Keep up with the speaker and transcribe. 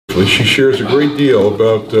She shares a great deal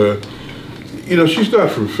about, you know, she's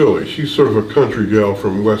not from Philly. She's sort of a country gal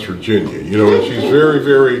from West Virginia, you know, and she's very,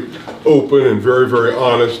 very open and very, very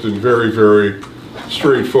honest and very, very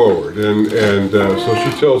straightforward. And so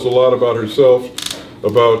she tells a lot about herself,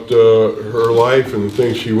 about her life and the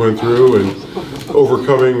things she went through and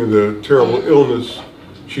overcoming the terrible illness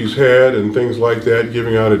she's had and things like that,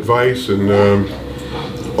 giving out advice and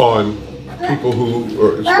on people who,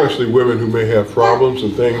 or especially women who may have problems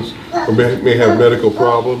and things, or may have medical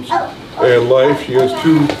problems. And life, she has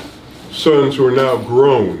two sons who are now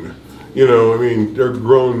grown. You know, I mean, they're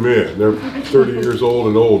grown men. They're 30 years old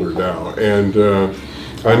and older now. And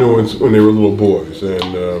I know when they were little boys.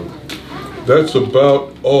 And that's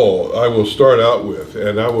about all I will start out with.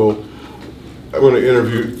 And I'm going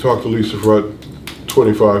to talk to Lisa for about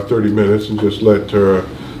 25, 30 minutes and just let her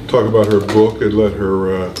talk about her book and let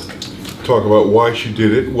her talk about why she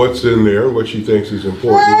did it, what's in there, what she thinks is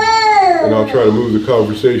important. And I'll try to move the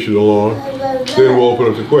conversation along. Then we'll open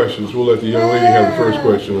up to questions. We'll let the young lady have the first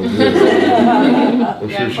question. I'm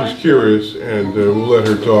sure she's curious, and we'll let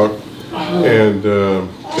her talk and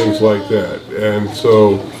things like that. And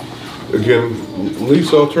so, again,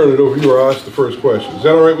 Lisa, I'll turn it over to you, or I'll ask the first question. Is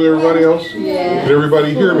that all right with everybody else? Yeah. Can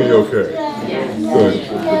everybody hear me okay? Yes.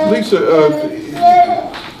 Good. Lisa,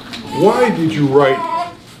 why did you write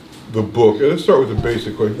the book? And let's start with the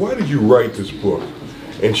basic question. Why did you write this book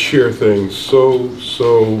and share things so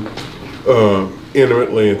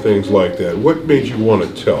intimately and things like that? What made you want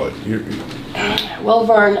to tell it? Well,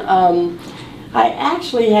 Vern, I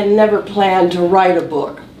actually had never planned to write a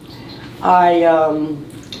book.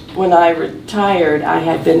 When I retired, I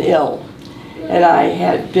had been ill, and I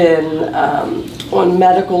had been on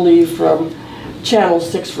medical leave from Channel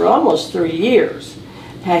 6 for almost 3 years.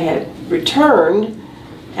 I had returned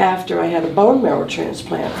after I had a bone marrow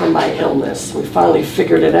transplant from my illness. We finally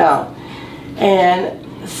figured it out. And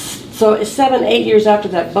so 7, 8 years after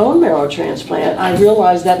that bone marrow transplant, I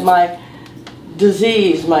realized that my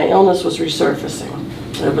disease, my illness was resurfacing.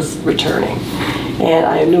 It was returning. And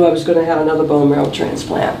I knew I was going to have another bone marrow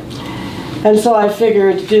transplant. And so I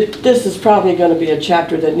figured this is probably going to be a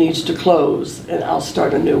chapter that needs to close, and I'll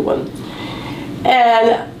start a new one.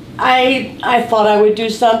 And I thought I would do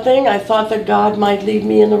something. I thought that God might lead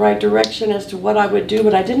me in the right direction as to what I would do,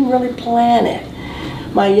 but I didn't really plan it.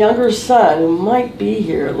 My younger son, who might be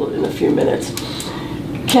here in a few minutes,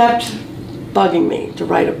 kept bugging me to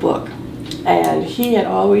write a book. And he had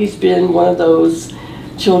always been one of those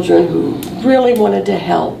children who really wanted to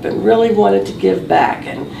help and really wanted to give back.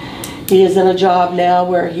 And he is in a job now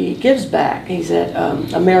where he gives back. He's at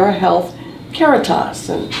AmeriHealth Caritas,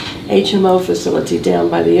 an HMO facility down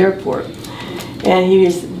by the airport. And he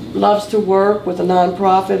loves to work with a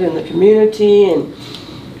nonprofit in the community and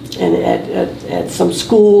at some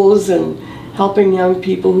schools and helping young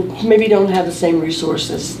people who maybe don't have the same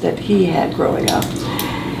resources that he had growing up.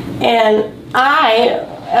 And I,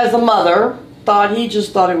 as a mother, he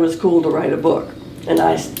just thought it was cool to write a book. And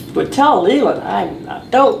I would tell Leland, I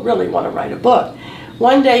don't really want to write a book.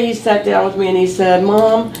 One day he sat down with me and he said,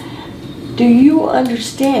 "Mom, do you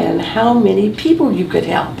understand how many people you could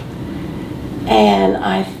help?" And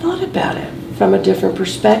I thought about it from a different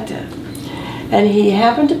perspective. And he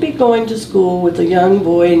happened to be going to school with a young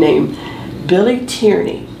boy named Billy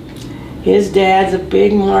Tierney. His dad's a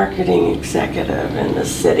big marketing executive in the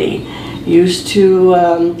city, used to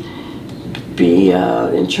be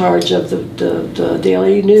in charge of the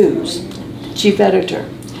Daily News, chief editor,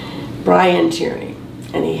 Brian Tierney.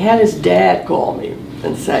 And he had his dad call me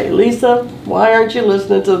and say, "Lisa, why aren't you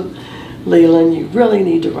listening to Leland? You really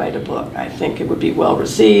need to write a book. I think it would be well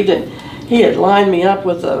received." And he had lined me up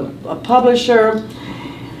with a publisher.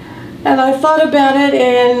 And I thought about it,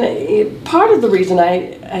 and part of the reason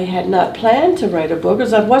I had not planned to write a book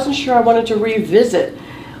is I wasn't sure I wanted to revisit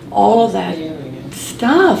all of that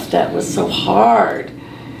stuff that was so hard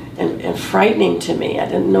and frightening to me. I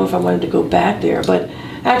didn't know if I wanted to go back there, but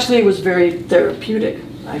actually it was very therapeutic,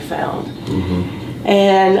 I found. Mm-hmm.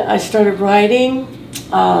 And I started writing.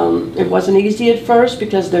 It wasn't easy at first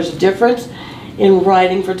because there's a difference in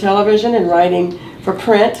writing for television and writing for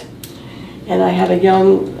print. And I had an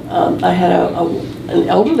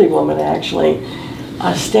elderly woman actually.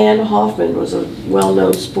 Stan Hoffman was a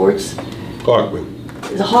well-known sports.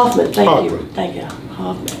 Hoffman, Thank you,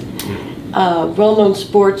 Hoffman. Well-known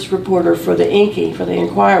sports reporter for the the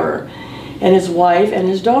Inquirer, and his wife and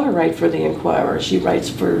his daughter write for the Inquirer. She writes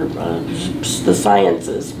for the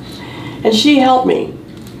sciences, and she helped me,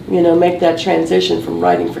 you know, make that transition from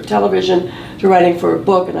writing for television to writing for a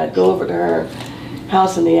book. And I'd go over to her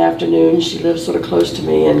house in the afternoon. She lives sort of close to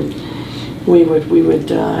me, and we would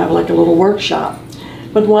have like a little workshop.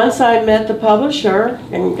 But once I met the publisher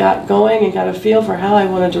and got going and got a feel for how I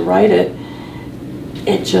wanted to write it,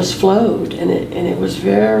 it just flowed, and it was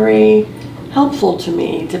very helpful to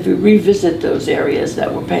me to revisit those areas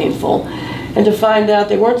that were painful and to find out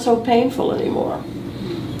they weren't so painful anymore.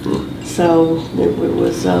 So it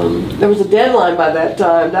was there was a deadline by that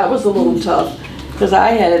time. That was a little tough because I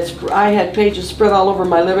had pages spread all over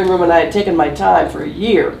my living room and I had taken my time for a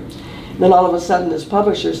year. And then all of a sudden this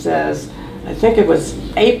publisher says, I think it was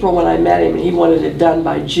April when I met him, and he wanted it done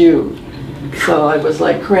by June. So I was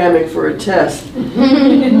like cramming for a test.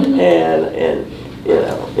 and you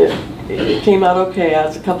know, it came out okay. I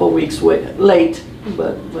was a couple of weeks late,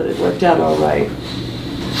 but it worked out all right.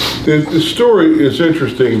 The story is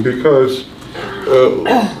interesting because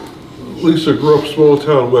Lisa grew up small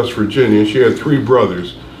town West Virginia. She had 3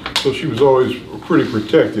 brothers, so she was always pretty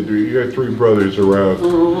protected. You had 3 brothers around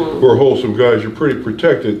who are wholesome guys. You're pretty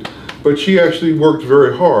protected. But she actually worked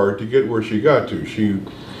very hard to get where she got to. She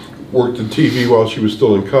worked in TV while she was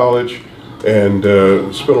still in college and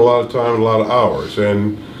spent a lot of time and a lot of hours.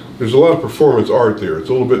 And there's a lot of performance art there. It's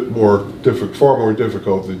a little bit more far more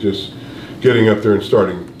difficult than just getting up there and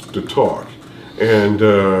starting to talk. And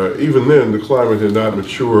even then, the climate had not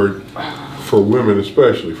matured for women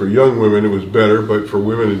especially. For young women, it was better, but for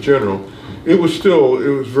women in general, it was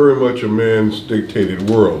very much a man's dictated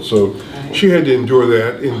world. So she had to endure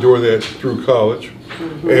that through college,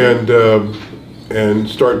 and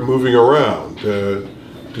start moving around to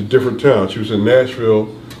different towns. She was in Nashville,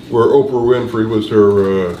 where Oprah Winfrey was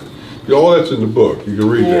her. All that's in the book. You can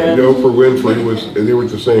read that. Oprah Winfrey they were at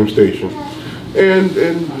the same station, and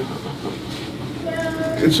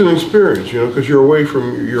it's an experience, because you're away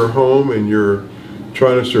from your home and you're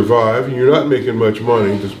trying to survive, and you're not making much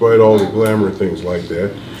money despite all the glamour and things like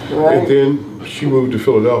that. Right. And then she moved to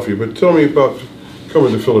Philadelphia. But tell me about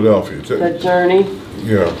coming to Philadelphia. The journey.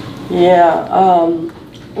 Yeah. Yeah.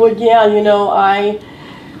 Well, yeah.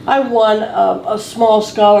 I won a small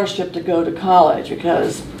scholarship to go to college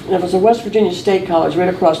because it was a West Virginia State College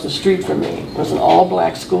right across the street from me. It was an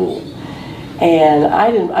all-black school. And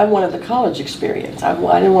I wanted the college experience. I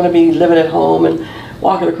didn't want to be living at home and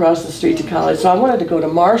walking across the street to college. So I wanted to go to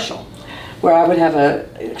Marshall, where I would have an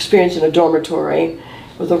experience in a dormitory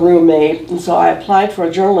with a roommate. And so I applied for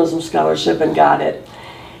a journalism scholarship and got it.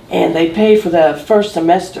 And they paid for the first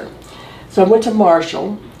semester. So I went to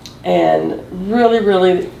Marshall and really,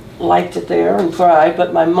 really liked it there and thrived,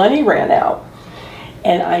 but my money ran out.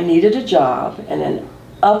 And I needed a job, and an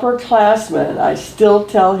upperclassman, I still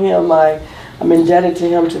tell him I'm indebted to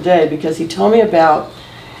him today because he told me about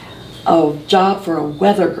a job for a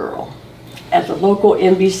weather girl at the local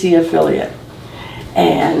NBC affiliate.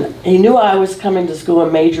 And he knew I was coming to school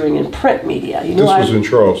and majoring in print media. He knew this was in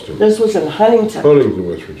Charleston. This was in Huntington. Huntington,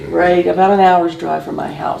 West Virginia. Right, about an hour's drive from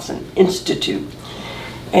my house, an institute.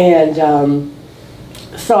 And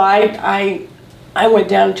so I went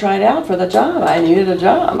down and tried out for the job. I needed a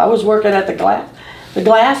job. I was working at the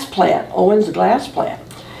glass plant, Owens Glass Plant,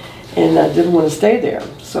 and I didn't want to stay there.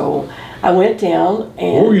 So I went down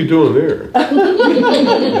and... What were you doing there?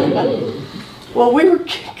 Well, we were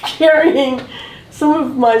carrying, some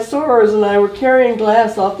of my sorors and I were carrying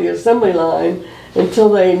glass off the assembly line until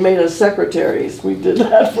they made us secretaries. We did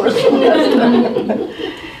that for a semester.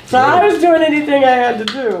 So I was doing anything I had to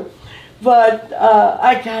do. But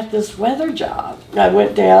I got this weather job. I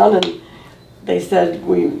went down and they said,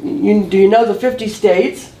 do you know the 50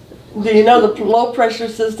 states? Do you know the low pressure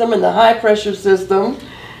system and the high pressure system?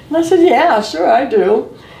 And I said, yeah, sure I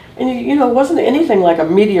do. And it wasn't anything like a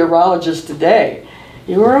meteorologist today.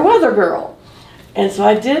 You were a weather girl. And so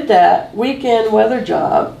I did that weekend weather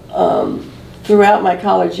job throughout my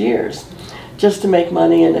college years just to make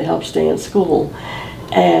money and to help stay in school.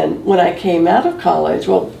 And when I came out of college,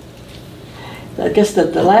 well, I guess the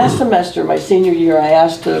last semester, my senior year, I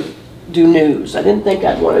asked to do news. I didn't think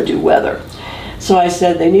I'd want to do weather. So I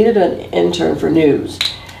said they needed an intern for news.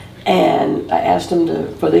 And I asked them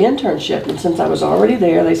for the internship. And since I was already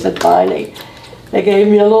there, they said fine. They gave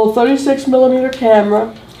me a little 36mm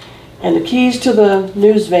camera and the keys to the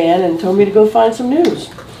news van and told me to go find some news.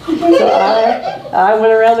 So I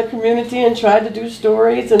went around the community and tried to do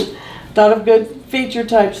stories and thought of good feature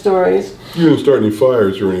type stories. You didn't start any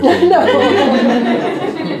fires or anything.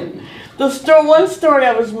 No. One story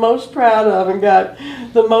I was most proud of and got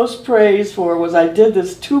the most praise for was I did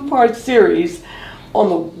this 2-part series on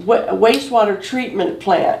the wastewater treatment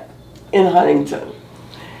plant in Huntington.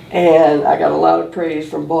 And I got a lot of praise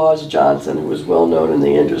from Boz Johnson, who was well known in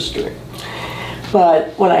the industry.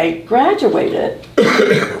 But when I graduated,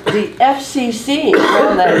 the FCC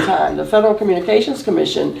around that time, the Federal Communications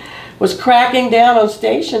Commission, was cracking down on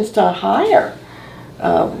stations to hire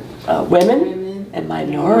women and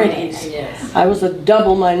minorities. Yes. I was a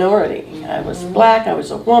double minority. I was black, I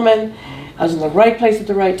was a woman, I was in the right place at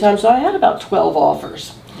the right time, so I had about 12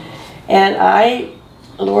 offers. And I,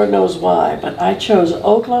 Lord knows why, but I chose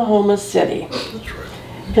Oklahoma City.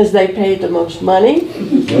 Because they paid the most money,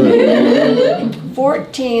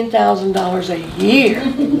 $14,000 a year.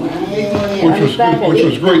 Which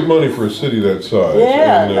was great money for a city that size.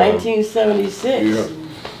 Yeah, and, 1976. Yeah.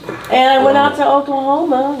 And I went out to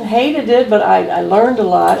Oklahoma, hated it, but I learned a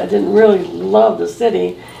lot. I didn't really love the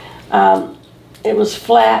city. It was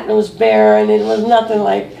flat, and it was barren, it was nothing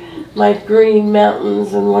like my green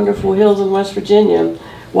mountains and wonderful hills in West Virginia,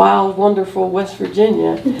 wild, wonderful West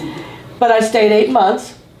Virginia. But I stayed 8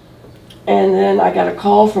 months. And then I got a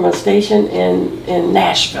call from a station in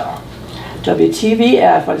Nashville,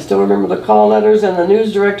 WTVF. I still remember the call letters, and the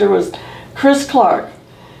news director was Chris Clark.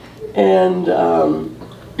 And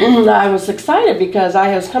I was excited because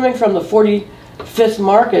I was coming from the 45th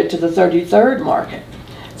market to the 33rd market.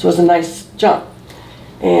 So it was a nice jump.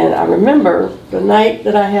 And I remember the night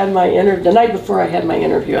that I had my the night before I had my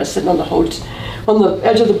interview, I was sitting on the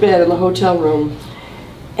edge of the bed in the hotel room.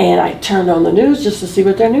 And I turned on the news just to see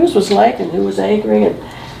what their news was like and who was anchoring. And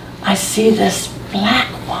I see this black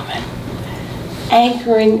woman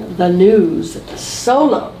anchoring the news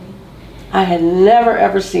solo. I had never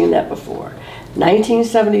ever seen that before.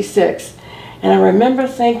 1976. And I remember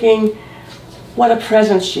thinking, what a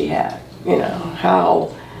presence she had. You know,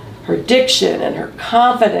 how her diction and her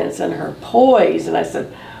confidence and her poise. And I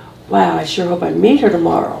said, wow, I sure hope I meet her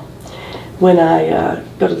tomorrow when I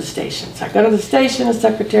go to the station. So I go to the station, the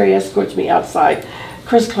secretary escorts me outside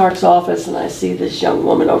Chris Clark's office, and I see this young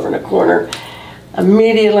woman over in a corner.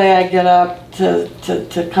 Immediately I get up to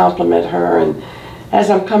compliment her, and as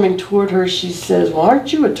I'm coming toward her, she says, well,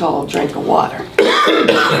 aren't you a tall drink of water?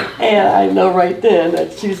 And I know right then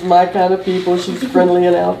that she's my kind of people. She's friendly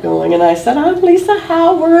and outgoing. And I said, I'm Lisa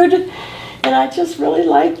Howard, and I just really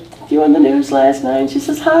liked you on the news last night. And she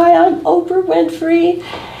says, hi, I'm Oprah Winfrey.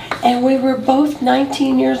 And we were both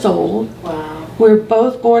 19 years old. Wow. We were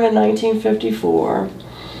both born in 1954.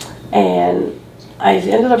 And I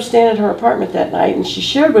ended up staying at her apartment that night, and she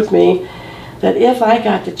shared with me that if I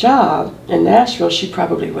got the job in Nashville, she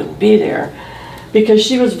probably wouldn't be there because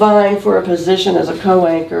she was vying for a position as a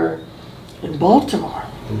co-anchor in Baltimore.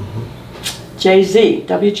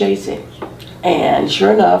 WJZ. And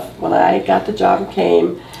sure enough, when I got the job and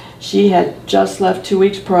came, she had just left 2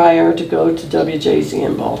 weeks prior to go to WJZ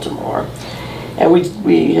in Baltimore. And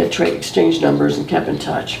we had exchanged numbers and kept in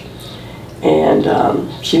touch. And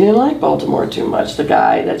she didn't like Baltimore too much. The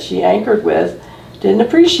guy that she anchored with didn't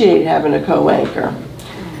appreciate having a co-anchor.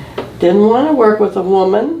 Didn't want to work with a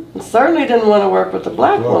woman. And certainly didn't want to work with a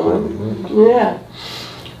black woman. Yeah.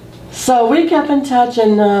 So we kept in touch,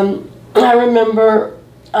 and I remember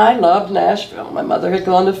I loved Nashville. My mother had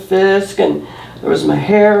gone to Fisk, and there was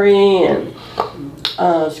Meharry and,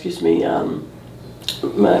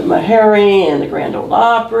 Meharry and the Grand Ole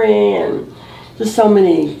Opry, and just so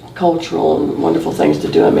many cultural and wonderful things to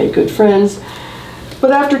do. I made good friends.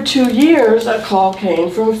 But after 2 years, a call came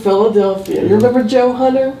from Philadelphia. You remember Joe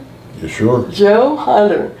Hunter? Yeah, sure. Joe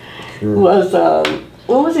Hunter was,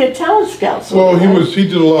 what was he, a talent scout? Well, he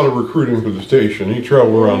did a lot of recruiting for the station. He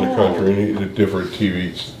traveled around the country, and he did different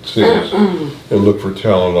TV cities and looked for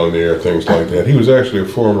talent on the air, things like that. He was actually a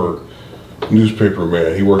former newspaper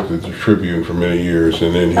man. He worked at the Tribune for many years,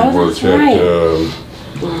 and then he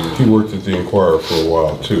worked at the Inquirer for a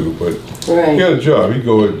while too. But he had a job. He'd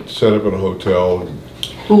go and set up in a hotel, and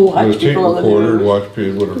with a tape recorder, and watch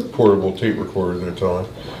people with a portable tape recorder at that time.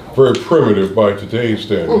 Very primitive by today's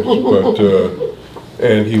standards, but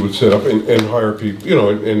and he would set up and hire people, you know,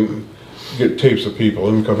 and get tapes of people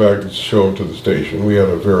and come back and show them to the station. We had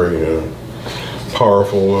a very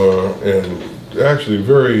powerful and actually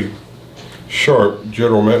very sharp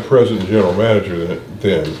president and general manager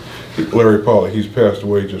then. Larry Pollock, he's passed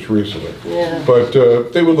away just recently. Yeah. But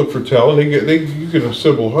they would look for talent. You could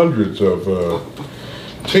assemble hundreds of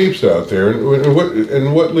tapes out there.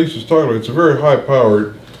 And what Lisa's talking about, it's a very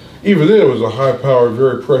high-powered, even then it was a high-powered,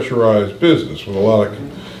 very pressurized business with a lot of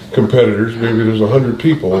competitors. Maybe there's 100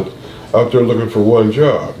 people out there looking for one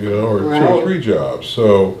job, you know, or 2 or 3 jobs.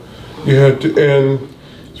 So you had to, and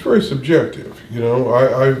it's very subjective, you know.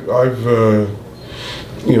 I've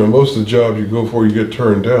you know, most of the jobs you go for, you get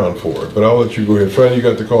turned down for it. But I'll let you go ahead. Finally, you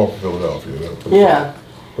got the call from Philadelphia. Yeah.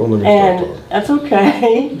 Don't let me start talking. That's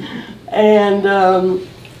okay. And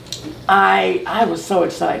I was so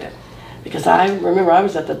excited because I remember I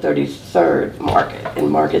was at the 33rd market in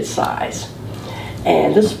market size,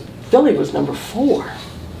 and this filly was number 4.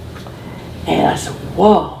 And I said,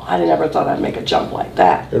 whoa, I never thought I'd make a jump like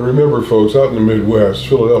that. And remember, folks, out in the Midwest,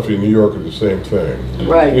 Philadelphia and New York are the same thing.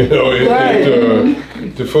 Right. You know,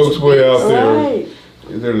 Right. The folks way out there, Right.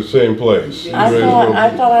 they're the same place. I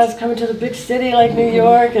thought I was coming to the big city like New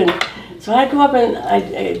York, and so I go up and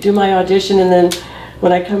I do my audition, and then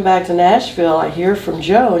when I come back to Nashville, I hear from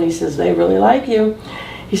Joe, and he says, they really like you.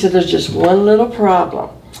 He said, there's just one little problem.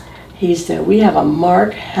 He said, we have a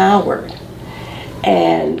Mark Howard,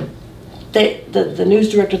 and the news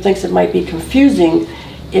director thinks it might be confusing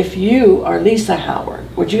if you are Lisa Howard.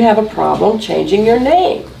 Would you have a problem changing your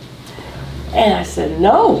name? And I said,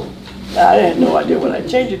 no. I had no idea what I'd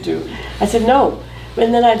change it to. I said, no.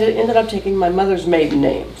 And then I ended up taking my mother's maiden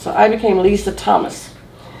name. So I became Lisa Thomas.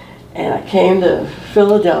 And I came to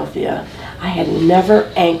Philadelphia. I had never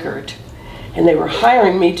anchored. And they were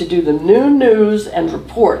hiring me to do the new news and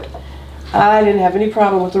report. I didn't have any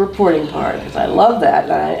problem with the reporting part because I loved that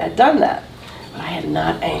and I had done that. But I had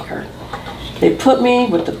not anchored. They put me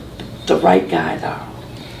with the right guy though.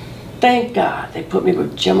 Thank God they put me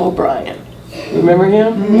with Jim O'Brien. Remember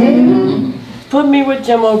him? Mm-hmm. Put me with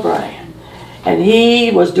Jim O'Brien. And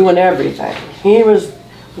he was doing everything. He was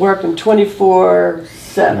working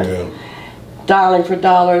 24/7. Yeah. Dialing for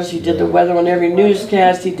dollars. He did the weather on every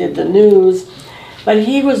newscast. He did the news. But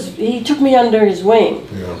he took me under his wing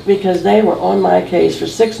because they were on my case for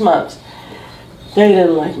 6 months. They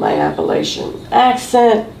didn't like my Appalachian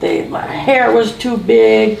accent. My hair was too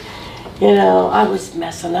big. You know, I was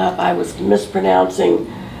messing up. I was mispronouncing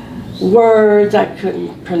words. I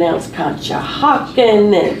couldn't pronounce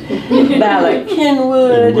Conshohocken and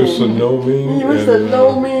Bala-Kinwood. And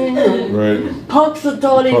right.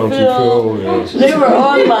 Punxsutawney Phil. Yeah. They were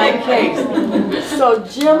on my case. So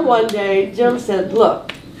Jim one day, Jim said,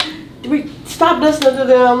 look, do we stop listening to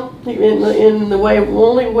them in the way,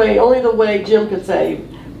 only the way Jim could say,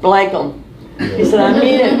 blank them. He said, I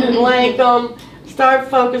mean it, blank them, start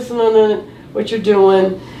focusing on what you're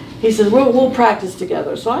doing. He said, we'll practice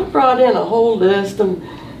together. So I brought in a whole list of,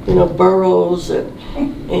 you know, boroughs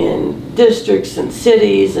and districts and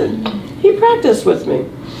cities, and he practiced with me.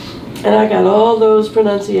 And I got all those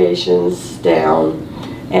pronunciations down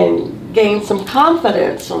and gained some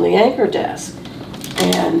confidence on the anchor desk.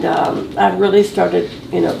 And I really started,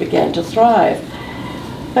 you know, began to thrive.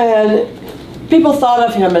 And people thought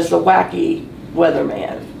of him as the wacky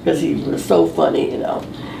weatherman because he was so funny, you know.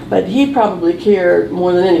 But he probably cared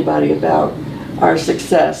more than anybody about our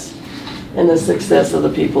success and the success of the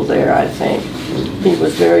people there, I think. He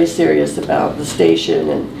was very serious about the station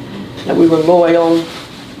and that we were loyal.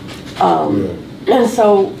 And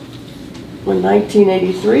so when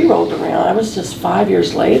 1983 rolled around, I was just 5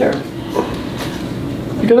 years later.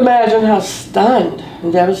 You can imagine how stunned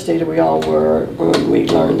and devastated we all were when we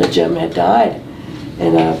learned that Jim had died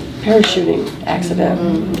in a parachuting accident,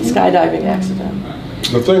 skydiving accident.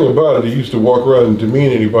 The thing about it, he used to walk around and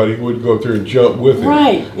demean anybody who would go up there and jump with him.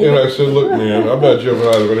 Right. And I said, look, man, I'm not jumping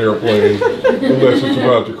out of an airplane unless it's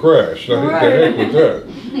about to crash. I think the heck with that.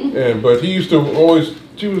 But he used to always,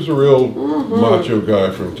 he was a real macho guy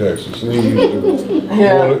from Texas. And he used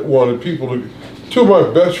to wanted people to, two of my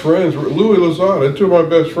best friends, Louis Lozada, two of my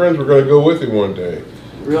best friends were going to go with him one day.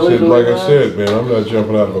 Really? Said, like I said, man, I'm not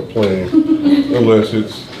jumping out of a plane unless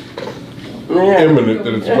it's imminent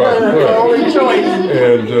that it's about to crash. Only choice.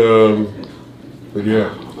 And, but yeah.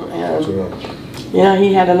 Yeah,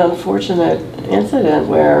 he had an unfortunate incident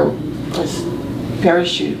where his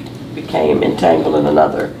parachute became entangled in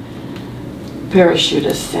another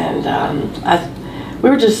parachutist, and we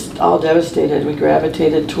were just all devastated. We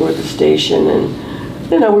gravitated toward the station, and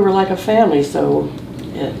you know, we were like a family, so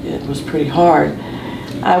it was pretty hard.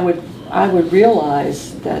 I would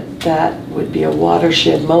realize that would be a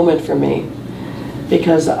watershed moment for me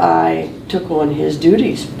because I took on his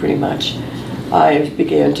duties pretty much. I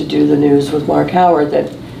began to do the news with Mark Howard,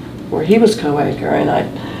 where he was co-anchor, and I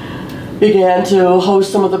began to host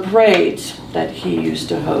some of the parades that he used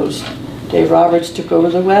to host. Dave Roberts took over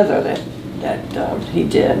the weather that he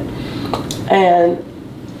did. And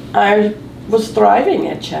I was thriving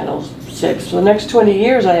at Channel 6. For the next 20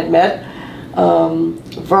 years I had met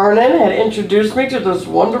Vernon, had introduced me to this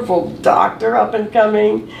wonderful doctor up and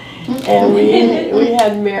coming, and we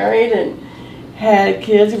had married and had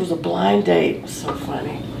kids. It was a blind date. It was so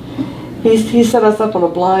funny. He set us up on a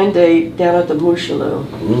blind date down at the Mooshaloo,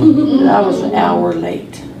 and I was an hour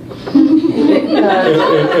late. And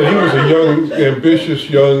he was a young, ambitious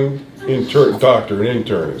young doctor, an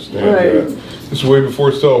internist. And, This is way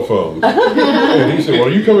before cell phones. And he said, well, are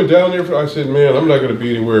you coming down there? I said, man, I'm not going to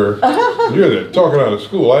be anywhere near that. Talking out of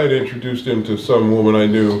school, I had introduced him to some woman I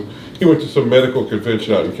knew. He went to some medical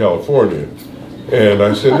convention out in California. And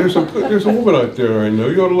I said, there's a woman out there I know.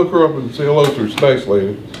 You ought to look her up and say hello to her. She's a nice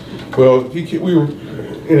lady. Well,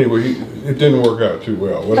 anyway, it didn't work out too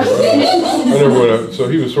well. Whatever. I never went out, so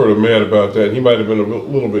he was sort of mad about that. He might have been a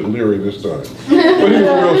little bit leery this time.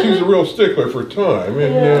 But she's a real stickler for time.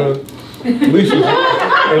 And Lisa's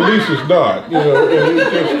not, you know, and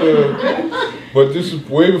it just, but this is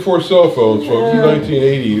way before cell phones, folks,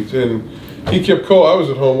 1980s, and he kept calling. I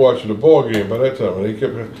was at home watching a ball game by that time, and he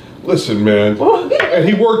kept, listen, man, and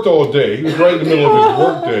he worked all day. He was right in the middle of his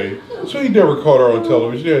work day, so he never caught her on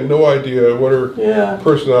television. He had no idea what her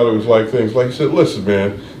personality was like, things like. He said, listen,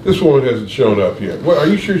 man, this woman hasn't shown up yet. Well, are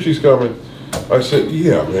you sure she's coming? I said,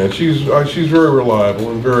 yeah, man, she's very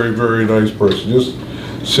reliable and very, very nice person. Just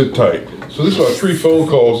sit tight. So this is about 3 phone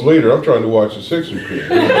calls later. I'm trying to watch the Sixers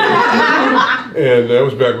game. And that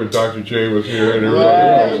was back when Dr. J was here and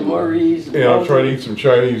everybody else. Maurice. And I'm trying to eat some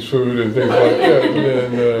Chinese food and things like that.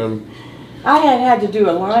 And then, I had to do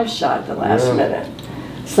a live shot at the last minute.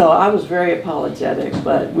 So I was very apologetic,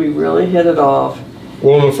 but we really hit it off.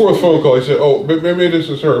 well, on the 4th phone call, he said, oh, maybe this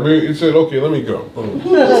is her. He said, okay, let me go. And he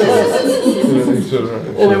said,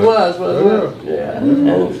 And it was, wasn't it? Yeah.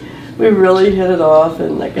 And we really hit it off,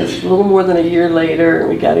 and I guess a little more than a year later,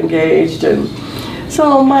 we got engaged, and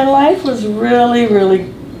so my life was really,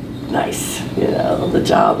 really nice. You know, the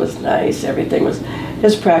job was nice, everything was,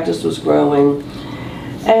 his practice was growing,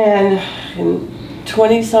 and in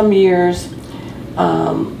 20-some years,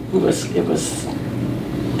 it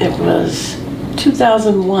was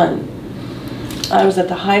 2001. I was at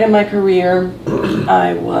the height of my career.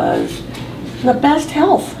 I was in the best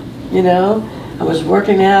health, you know. I was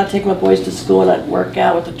working out, taking my boys to school, and I'd work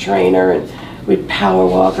out with the trainer, and we'd power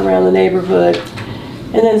walk around the neighborhood.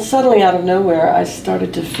 And then suddenly, out of nowhere, I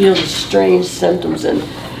started to feel the strange symptoms in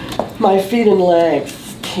my feet and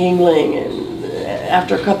legs, tingling. And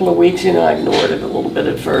after a couple of weeks, you know, I ignored it a little bit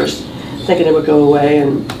at first, thinking it would go away,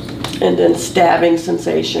 and then stabbing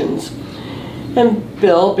sensations. And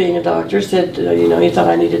Bill, being a doctor, said, you know, he thought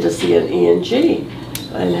I needed to see an ENG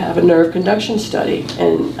and have a nerve conduction study.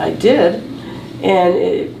 And I did.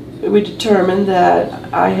 And we determined that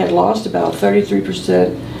I had lost about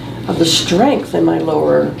 33% of the strength in my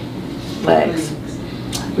lower legs.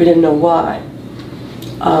 We didn't know why.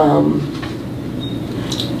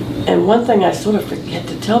 And one thing I sort of forget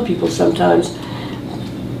to tell people sometimes,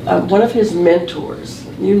 one of his mentors,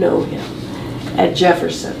 you know him, at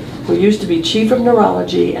Jefferson, who used to be chief of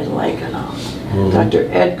neurology at Lankenau, Dr.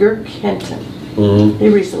 Edgar Kenton. He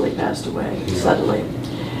recently passed away, suddenly.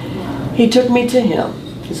 He took me to him.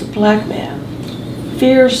 He's a black man,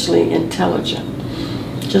 fiercely intelligent.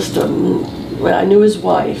 Well, I knew his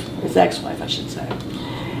wife, his ex-wife, I should say.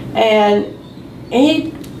 And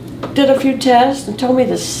he did a few tests and told me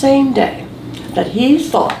the same day that he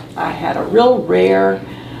thought I had a real rare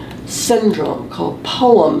syndrome called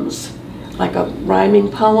POEMS, like a rhyming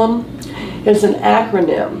poem. It's an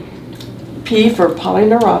acronym. P for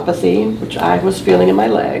polyneuropathy, which I was feeling in my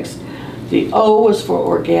legs. The O was for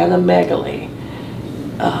organomegaly,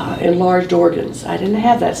 enlarged organs. I didn't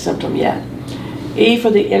have that symptom yet. E for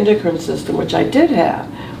the endocrine system, which I did have,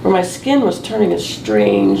 where my skin was turning a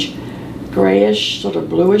strange grayish, sort of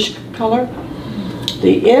bluish color.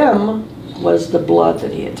 The M was the blood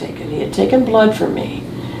that he had taken. He had taken blood from me.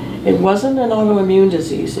 It wasn't an autoimmune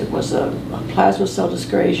disease. It was a plasma cell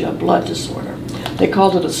dyscrasia, a blood disorder. They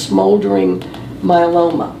called it a smoldering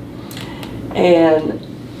myeloma. And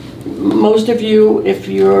most of you, if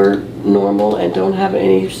you're normal and don't have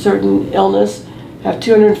any certain illness, have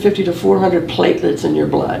 250 to 400 platelets in your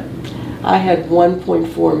blood. I had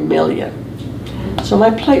 1.4 million. So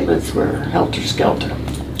my platelets were helter-skelter.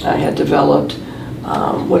 I had developed,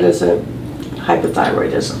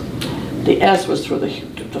 hypothyroidism. The S was for the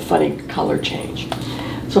funny color change.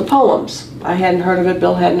 So POEMS, I hadn't heard of it,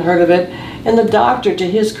 Bill hadn't heard of it, and the doctor, to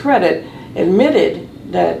his credit, admitted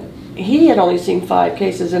that he had only seen 5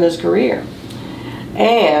 cases in his career.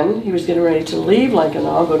 And he was getting ready to leave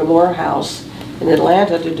Lankenau, go to Morehouse in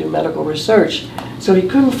Atlanta to do medical research. So he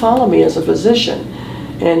couldn't follow me as a physician.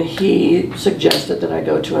 And he suggested that I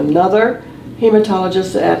go to another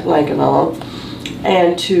hematologist at Lankenau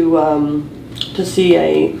and to see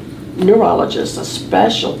a neurologist, a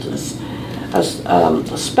specialist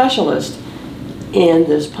in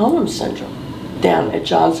this POEMS syndrome down at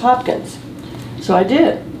Johns Hopkins. So I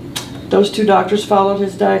did. Those 2 doctors followed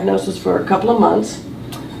his diagnosis for a couple of months,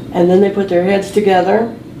 and then they put their heads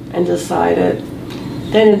together and decided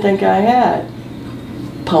they didn't think I had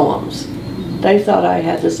poems. They thought I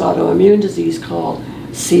had this autoimmune disease called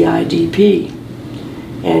CIDP,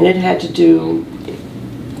 and it had to do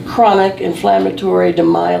chronic inflammatory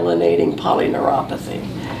demyelinating polyneuropathy.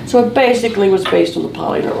 So it basically was based on the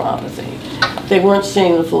polyneuropathy. They weren't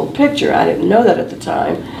seeing the full picture. I didn't know that at the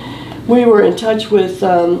time. We were in touch with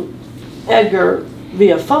Edgar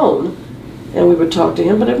via phone, and we would talk to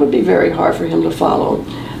him, but it would be very hard for him to follow.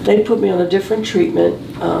 They put me on a different treatment,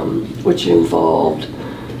 which involved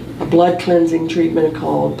a blood cleansing treatment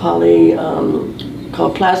called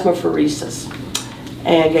plasmapheresis,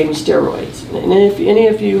 and gave me steroids. And if any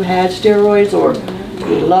of you had steroids or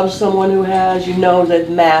you love someone who has, you know that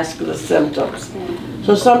mask the symptoms.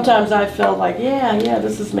 So sometimes I felt like, yeah,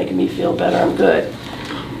 this is making me feel better, I'm good.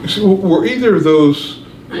 So were either of those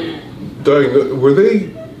were they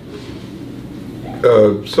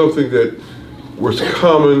something that was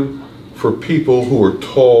common for people who are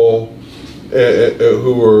tall,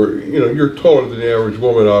 who are, you're taller than the average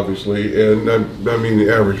woman, obviously, and I mean the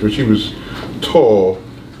average, but she was tall,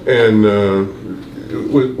 and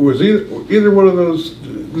was either one of those?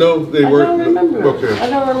 No, they weren't. I don't remember. Okay. I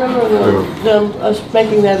don't remember them us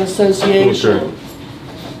making that association, okay.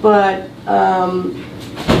 But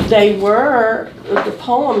the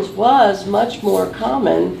poems was much more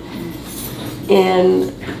common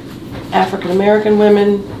in African American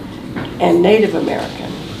women and Native American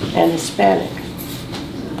and Hispanic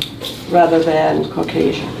rather than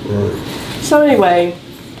Caucasian. Right. So anyway,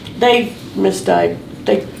 they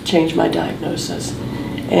changed my diagnosis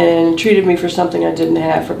and treated me for something I didn't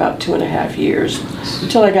have for about 2.5 years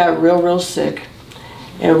until I got real sick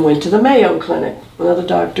and went to the Mayo Clinic. Another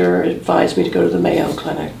doctor advised me to go to the Mayo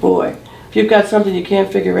Clinic. Boy, if you've got something you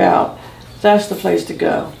can't figure out, that's the place to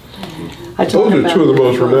go. Those are two of the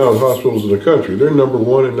most renowned hospitals in the country. They're number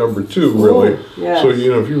 1 and number 2, really. Ooh, yes. So,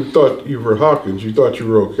 if you thought you were Hopkins, you thought you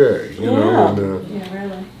were okay. Yeah,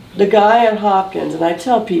 really. The guy at Hopkins, and I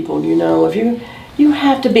tell people, if you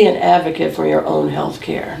have to be an advocate for your own health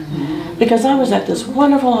care. Because I was at this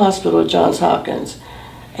wonderful hospital at Johns Hopkins,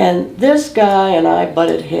 and this guy and I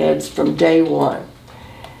butted heads from day one.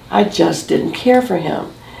 I just didn't care for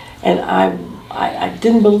him, and I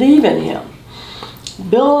didn't believe in him.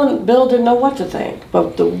 Bill didn't know what to think,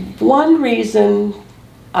 but the one reason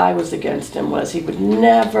I was against him was he would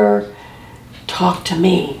never talk to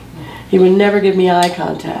me. He would never give me eye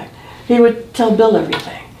contact. He would tell Bill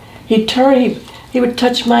everything. He would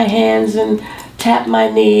touch my hands and tap my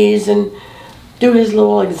knees and do his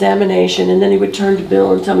little examination, and then he would turn to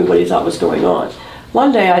Bill and tell me what he thought was going on.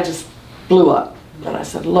 One day I just blew up, and I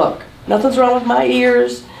said, look, nothing's wrong with my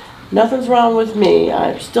ears, nothing's wrong with me.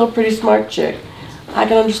 I'm still a pretty smart chick. I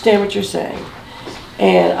can understand what you're saying.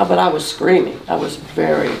 But I was screaming. I was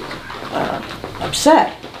very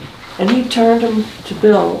upset. And he turned to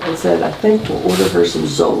Bill and said, I think we'll order her some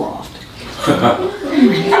Zoloft.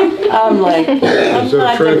 I'm like, I'm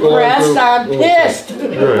not depressed, I'm pissed.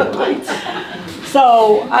 Right.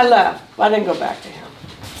 So I left. I didn't go back to him.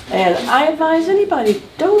 And I advise anybody,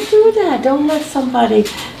 don't do that. Don't let somebody,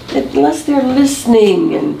 unless they're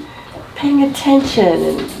listening and paying attention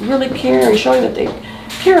and really caring, showing that they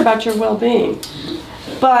care about your well-being.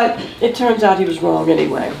 But it turns out he was wrong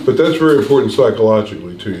anyway. But that's very important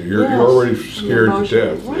psychologically to you. You're already scared to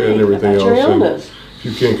death and everything else. Your illness. If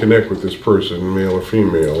you can't connect with this person, male or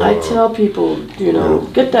female. I tell people,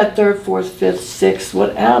 get that 3rd, 4th, 5th, 6th,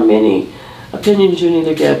 how many opinions you need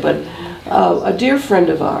to get. But a dear friend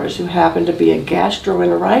of ours who happened to be a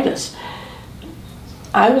gastroenteritis,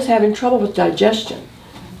 I was having trouble with digestion.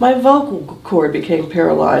 My vocal cord became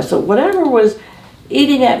paralyzed. So whatever was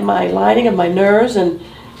eating at my lining of my nerves and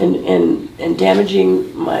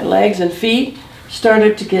damaging my legs and feet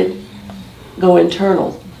started to go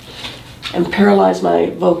internal and paralyze my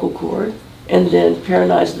vocal cord, and then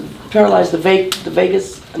paralyze the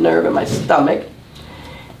vagus nerve in my stomach.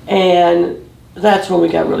 And that's when we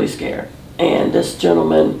got really scared. And this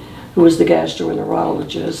gentleman, who was the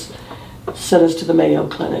gastroenterologist, sent us to the Mayo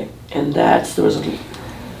Clinic. And there was a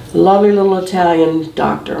lovely little Italian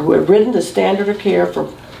doctor who had written the standard of care for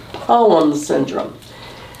Poem syndrome.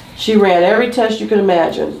 She ran every test you could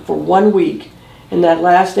imagine for 1 week. And that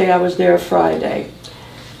last day I was there, Friday,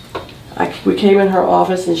 we came in her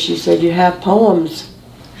office and she said, you have poems.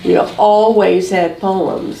 You always had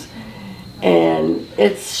poems. And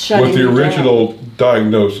it's shutting me down. With the original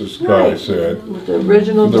diagnosis guy said. With the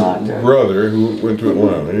original doctor. The brother who went to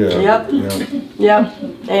Atlanta, Yep.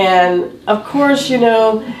 And of course,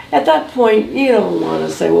 at that point, you don't want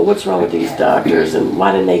to say, well, what's wrong with these doctors and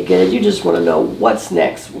why didn't they get it? You just want to know what's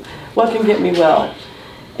next, what can get me well.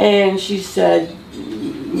 And she said,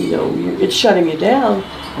 you know, it's shutting you down,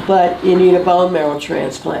 but you need a bone marrow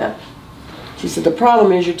transplant. She said, the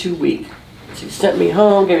problem is you're too weak. She sent me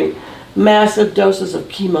home, gave me massive doses of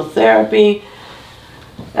chemotherapy,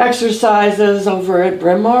 exercises over at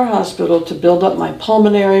Bryn Mawr Hospital to build up my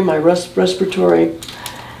pulmonary, my respiratory.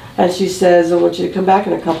 And she says, I want you to come back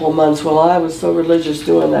in a couple of months. Well, I was so religious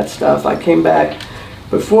doing that stuff. I came back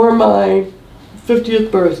before my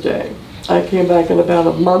 50th birthday. I came back in about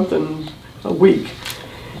a month and a week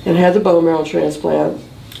and had the bone marrow transplant,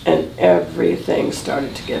 and everything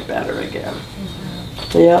started to get better again.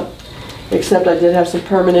 Yep. Except I did have some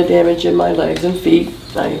permanent damage in my legs and feet.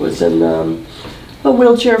 I was in a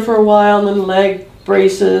wheelchair for a while, and then leg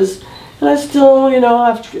braces. And I still, you know,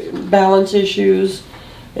 have balance issues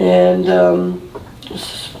and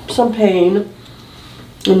some pain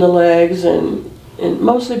in the legs and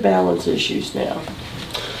mostly balance issues now.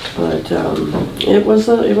 But it was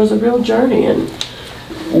a real journey. And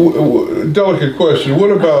delicate question. What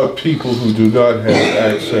about people who do not have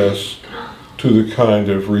access to the kind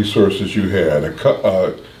of resources you had?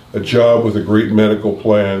 A job with a great medical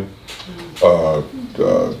plan, a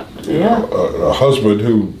husband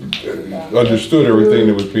who understood everything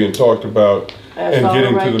that was being talked about, and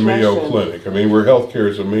getting to the Mayo Clinic. I mean, where healthcare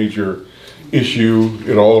is a major issue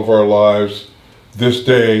in all of our lives this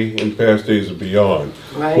day and past days and beyond.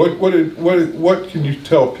 Right. What can you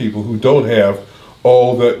tell people who don't have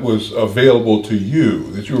all that was available to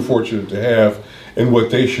you, that you were fortunate to have, and what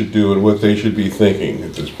they should do and what they should be thinking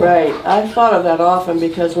at this point? Right. I've thought of that often,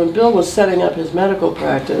 because when Bill was setting up his medical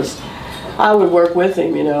practice, I would work with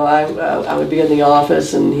him. You know, I would be in the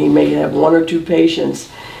office, and he may have 1 or 2 patients,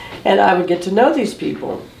 and I would get to know these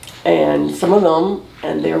people, and some of them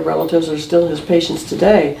and their relatives are still his patients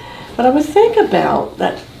today. But I would think about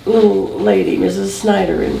that little lady, Mrs.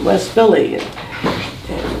 Snyder in West Philly, and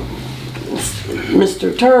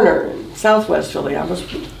Mr. Turner in Southwest Philly.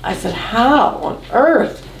 I said, how on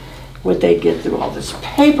earth would they get through all this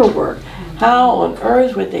paperwork? How on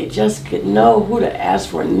earth would they just know who to ask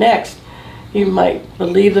for next? You might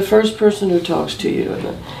believe the first person who talks to you.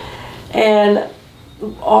 And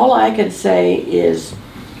all I can say is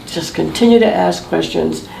just continue to ask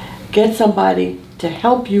questions, get somebody to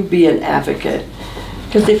help you be an advocate.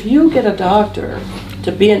 Because if you get a doctor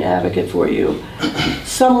to be an advocate for you,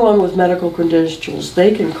 someone with medical credentials,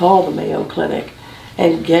 they can call the Mayo Clinic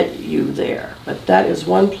and get you there. But that is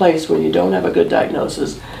one place when you don't have a good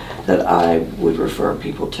diagnosis that I would refer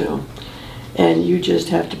people to. And you just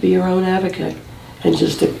have to be your own advocate, and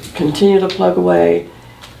just to continue to plug away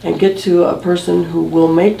and get to a person who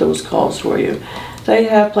will make those calls for you. They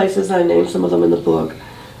have places, I named some of them in the book,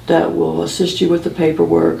 that will assist you with the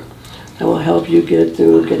paperwork, that will help you get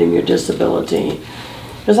through getting your disability.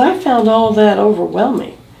 Because I found all of that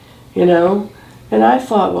overwhelming, you know. And I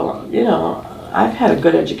thought, well, you know, I've had a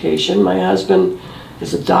good education. My husband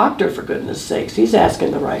is a doctor, for goodness sakes. He's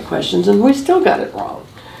asking the right questions, and we still got it wrong.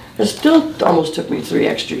 It still almost took me 3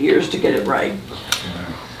 extra years to get it right.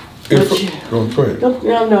 Go ahead.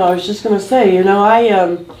 No, I was just going to say, you know,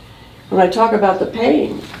 when I talk about the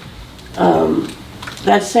pain,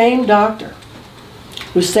 that same doctor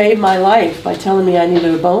who saved my life by telling me I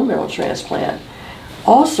needed a bone marrow transplant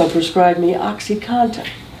also prescribed me OxyContin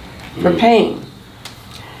for pain.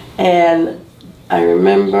 And I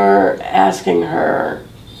remember asking her,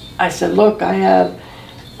 I said, look, I have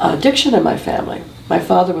addiction in my family. My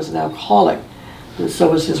father was an alcoholic, and so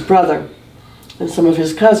was his brother and some of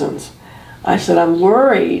his cousins. I said, I'm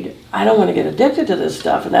worried. I don't want to get addicted to this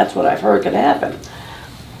stuff, and that's what I've heard can happen.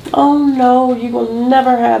 Oh no, you will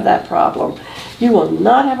never have that problem. You will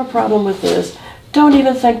not have a problem with this. Don't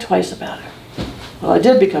even think twice about it. Well, I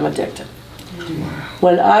did become addicted.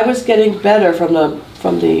 When I was getting better from the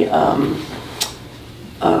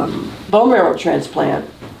bone marrow transplant,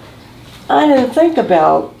 I didn't think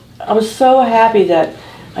about, I was so happy that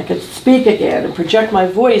I could speak again and project my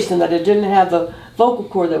voice, and that it didn't have the vocal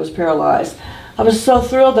cord that was paralyzed. I was so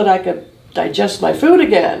thrilled that I could digest my food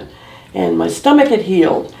again, and my stomach had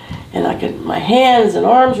healed, and my hands and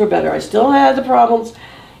arms were better. I still had the problems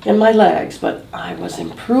in my legs, but I was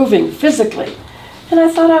improving physically, and I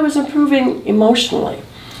thought I was improving emotionally.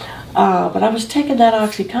 But I was taking that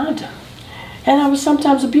OxyContin, and I was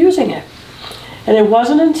sometimes abusing it. And it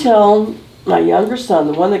wasn't until my younger son,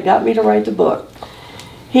 the one that got me to write the book,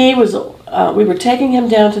 we were taking him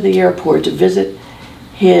down to the airport to visit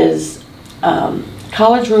his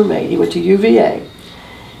college roommate. He went to UVA,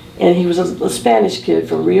 and he was a Spanish kid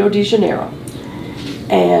from Rio de Janeiro.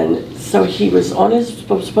 And so he was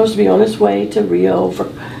supposed to be on his way to Rio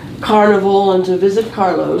for Carnival and to visit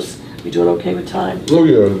Carlos. We doing okay with time? Oh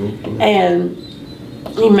yeah. And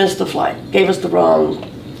he missed the flight, gave us the wrong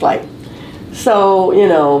flight. So, you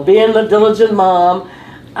know, being the diligent mom,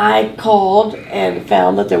 I called and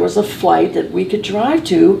found that there was a flight that we could drive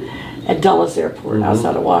to at Dulles Airport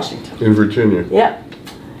outside of Washington. In Virginia. Yeah.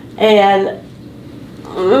 And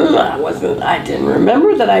I didn't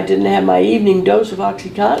remember that I didn't have my evening dose of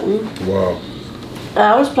OxyContin. Wow.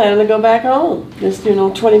 I was planning to go back home, just, you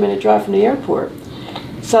know, 20-minute drive from the airport.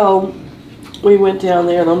 So we went down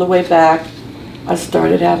there, and on the way back, I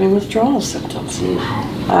started having withdrawal symptoms.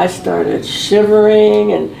 I started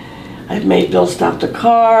shivering, and I made Bill stop the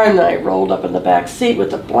car, and I rolled up in the back seat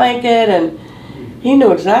with a blanket, and he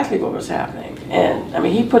knew exactly what was happening. And I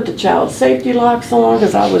mean, he put the child safety locks on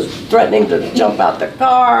because I was threatening to jump out the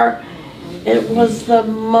car. It was the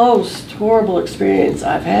most horrible experience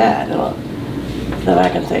I've had that I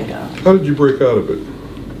can think of. How did you break out of it?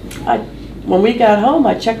 When we got home,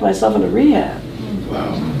 I checked myself into rehab.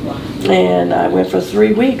 Wow. And I went for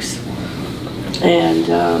 3 weeks. And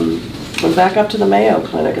went back up to the Mayo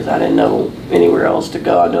Clinic because I didn't know anywhere else to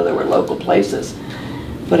go. I know there were local places.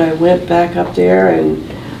 But I went back up there and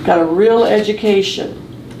got a real education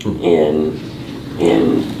in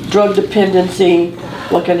drug dependency,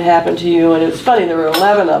 what can happen to you. And it's funny, there were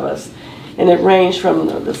 11 of us. And it ranged from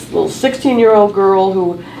this little 16-year-old girl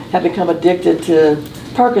who had become addicted to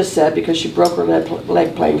Percocet because she broke her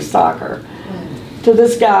leg playing soccer, to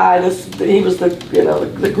this guy, he was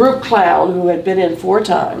the group clown who had been in 4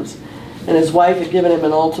 times, and his wife had given him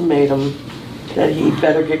an ultimatum that he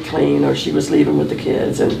better get clean or she was leaving with the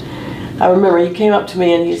kids. And I remember he came up to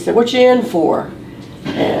me and he said, "What you in for?"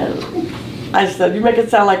 And I said, "You make it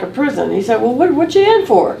sound like a prison." He said, "Well, what you in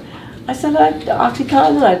for?" I said,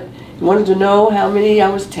 "OxyContin." I wanted to know how many I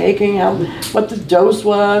was taking, what the dose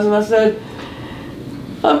was, and I said,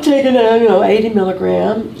 "I'm taking 80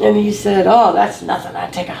 milligram." And he said, "Oh, that's nothing. I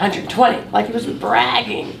take 120. Like he was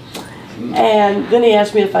bragging. And then he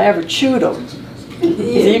asked me if I ever chewed them.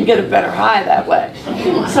 He said, "You can get a better high that way."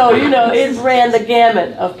 So, it ran the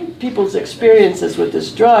gamut of people's experiences with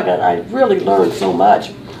this drug, and I really learned so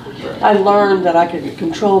much. I learned that I could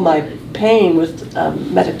control my pain with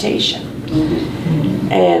meditation.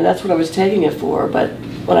 And that's what I was taking it for. But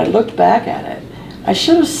when I looked back at it, I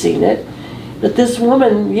should have seen it. But this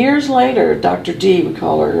woman, years later, Dr. D, we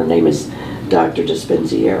call her name is Dr.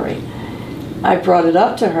 Dispenzieri. I brought it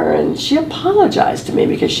up to her, and she apologized to me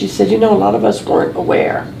because she said, a lot of us weren't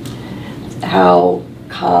aware how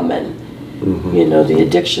common, the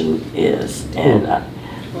addiction is. And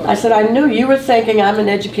I said, "I knew you were thinking I'm an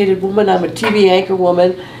educated woman, I'm a TV anchor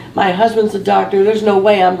woman, my husband's a doctor, there's no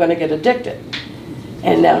way I'm going to get addicted."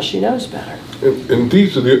 And now she knows better. And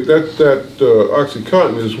these are that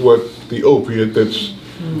OxyContin is what the opiate that's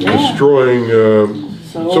destroying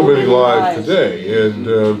so many lives today. And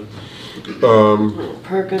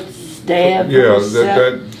Percocet, Dab,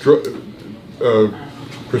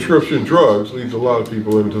 prescription drugs leads a lot of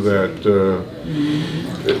people into that.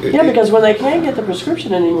 Because when they can't get the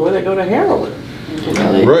prescription anymore, they go to heroin.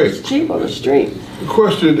 It's cheap on the street.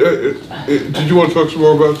 Question, did you want to talk some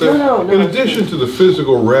more about that? No. In addition to the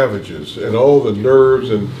physical ravages and all the nerves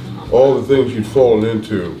and all the things you'd fallen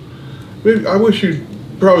into, maybe I wish you'd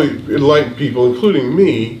probably enlighten people, including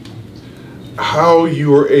me, how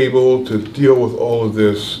you were able to deal with all of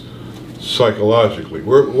this psychologically.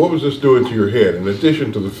 What was this doing to your head, in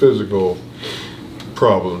addition to the physical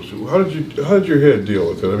problems? How did your head deal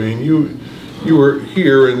with it? I mean, you were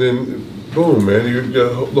here, and then boom, man,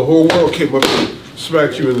 the whole world came up and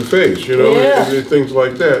smacked you in the face, and things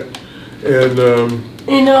like that. And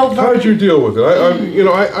how did you deal with it?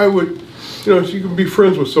 I would, you can be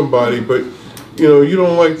friends with somebody, but you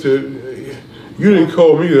don't like to. You didn't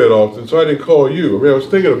call me that often, so I didn't call you. I mean, I was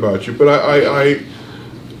thinking about you, but I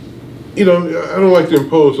don't like to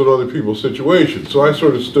impose on other people's situations. So I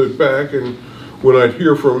sort of stood back, and when I'd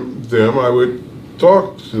hear from them, I would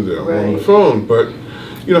talk to them on the phone. But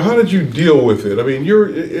how did you deal with it? I mean,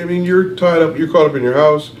 you're tied up. You're caught up in your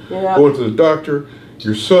house, going to the doctor.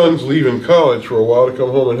 Your son's leaving college for a while to come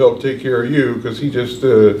home and help take care of you because he just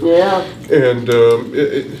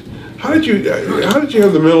How did you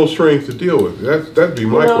have the mental strength to deal with it? That'd be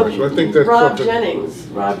my question. I think that's Rob something.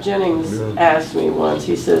 Jennings asked me once.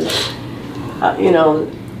 He says,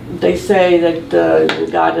 they say that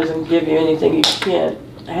God doesn't give you anything you can't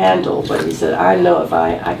handle, but he said, I know if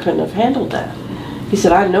I couldn't have handled that. He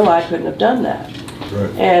said, I know I couldn't have done that.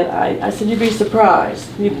 Right. And I said, you'd be surprised.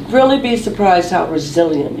 You'd really be surprised how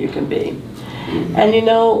resilient you can be. And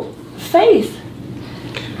faith.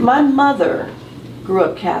 My mother grew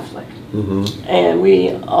up Catholic. And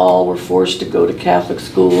we all were forced to go to Catholic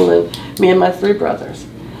school, and me and my 3 brothers.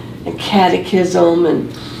 and catechism,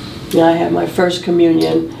 and I had my first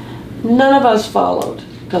communion. None of us followed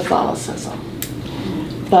Catholicism,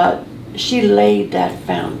 but she laid that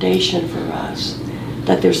foundation for us,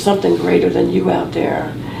 that there's something greater than you out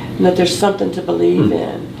there, and that there's something to believe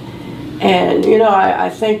in. And I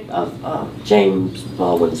think of James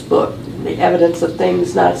Baldwin's book, The Evidence of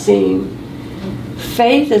Things Not Seen.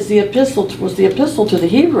 Faith is was the epistle to the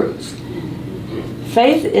Hebrews.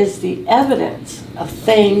 Faith is the evidence of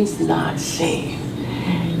things not seen.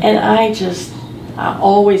 And I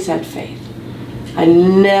always had faith. I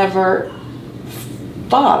never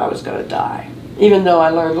thought I was going to die, even though I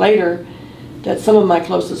learned later that some of my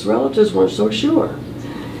closest relatives weren't so sure.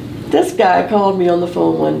 This guy called me on the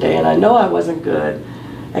phone one day, and I know I wasn't good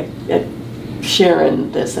at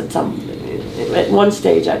sharing this at one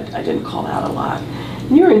stage. I didn't call out a lot.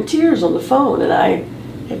 And you're in tears on the phone, and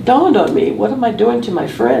it dawned on me, what am I doing to my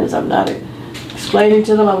friends? I'm not explaining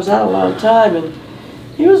to them I was out a long time, and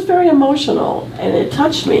he was very emotional, and it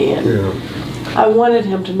touched me, and I wanted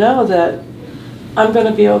him to know that I'm going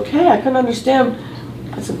to be okay. I couldn't understand.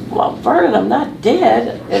 I said, well, Vernon, I'm not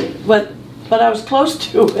dead, but I was close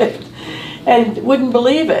to it and wouldn't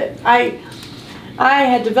believe it. I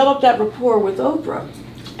had developed that rapport with Oprah,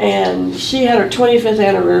 and she had her 25th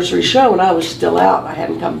anniversary show, and I was still out. I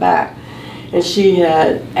hadn't come back. And she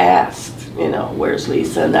had asked, where's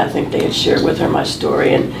Lisa? And I think they had shared with her my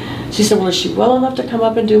story. And she said, well, is she well enough to come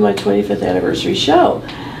up and do my 25th anniversary show?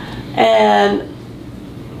 And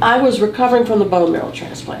I was recovering from the bone marrow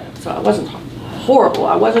transplant, so I wasn't horrible.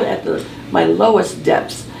 I wasn't at my lowest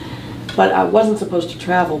depths. But I wasn't supposed to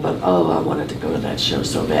travel, but I wanted to go to that show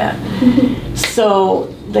so bad.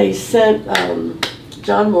 So they sent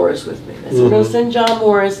John Morris with me. They said, we're going to send John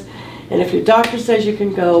Morris, and if your doctor says you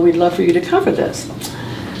can go, we'd love for you to cover this.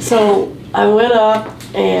 So I went up,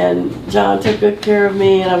 and John took good care of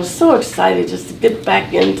me, and I was so excited just to get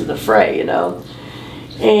back into the fray, And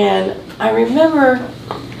I remember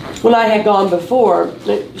when I had gone before,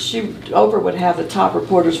 Oprah would have the top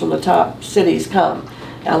reporters from the top cities come.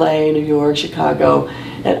 LA, New York, Chicago,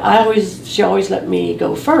 and she always let me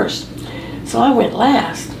go first. So I went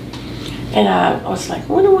last, and I was like, I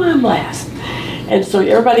wonder why I'm last. And so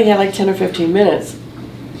everybody had like 10 or 15 minutes.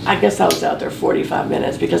 I guess I was out there 45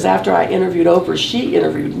 minutes, because after I interviewed Oprah, she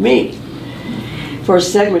interviewed me for a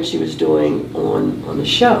segment she was doing on the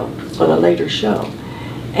show, on a later show.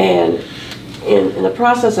 And in the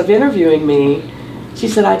process of interviewing me, she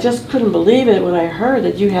said, I just couldn't believe it when I heard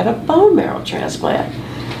that you had a bone marrow transplant.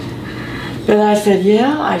 And I said,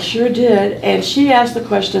 yeah, I sure did. And she asked the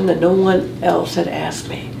question that no one else had asked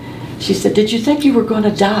me. She said, did you think you were going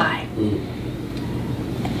to die?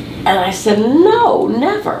 And I said, no,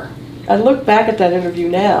 never. I look back at that interview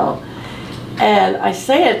now, and I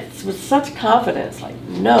say it with such confidence, like,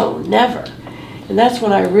 no, never. And that's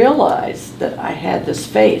when I realized that I had this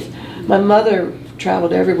faith. My mother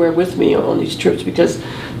traveled everywhere with me on these trips because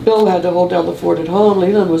Bill had to hold down the fort at home.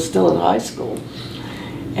 Leland was still in high school.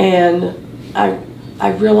 And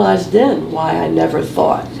I realized then why I never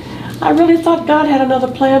thought. I really thought God had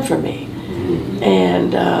another plan for me.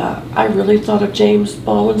 And I really thought of James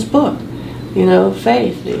Baldwin's book,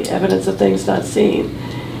 Faith, the evidence of things not seen.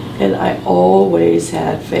 And I always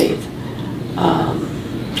had faith.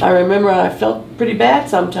 I remember I felt pretty bad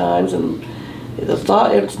sometimes, and it's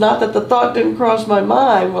not that the thought didn't cross my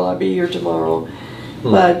mind, will I be here tomorrow?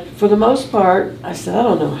 But for the most part, I said, I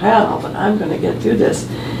don't know how, but I'm going to get through this.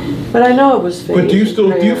 But I know it was faith. But do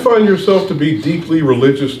you find yourself to be deeply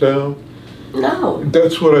religious now? No.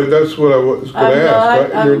 That's what I was going to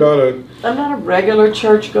ask. I'm not a regular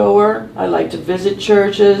churchgoer. I like to visit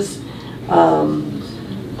churches.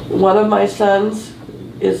 One of my sons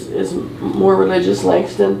is more religious,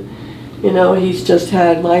 Langston. He's just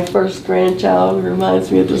had my first grandchild.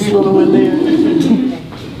 Reminds me of this little one there.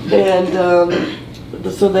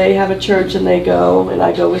 And so they have a church and they go, and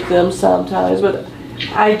I go with them sometimes, but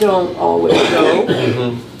I don't always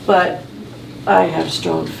go. But I have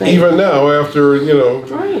strong faith. Even now, after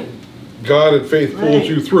right. God and faith pulls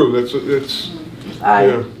you through. That's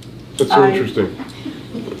so interesting.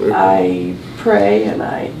 I pray and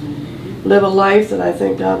I live a life that I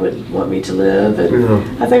think God would want me to live,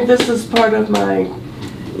 and I think this is part of my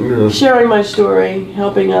sharing my story,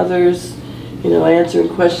 helping others, answering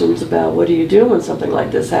questions about what do you do when something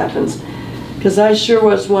like this happens, because I sure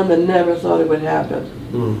was one that never thought it would happen.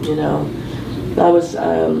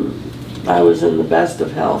 I was in the best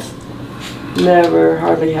of health, never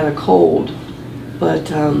hardly had a cold,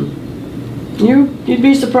 but you'd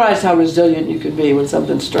be surprised how resilient you could be when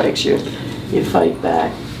something strikes you. You fight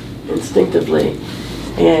back instinctively.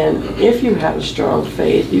 And if you have a strong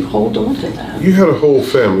faith, you hold on to that. You had a whole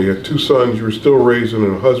family. You had 2 sons. You were still raising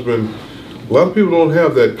a husband. A lot of people don't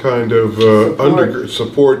have that kind of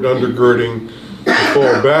support and undergirding to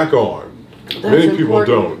fall back on. Many people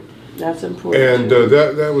don't. That's important. And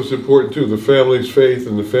that was important too. The family's faith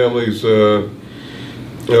and the family's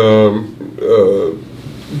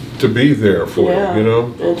to be there for you, you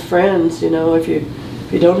know. And friends, you know, if you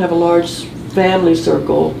don't have a large family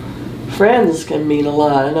circle, friends can mean a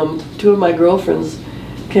lot. And 2 of my girlfriends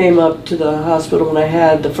came up to the hospital when I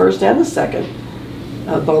had the first and the second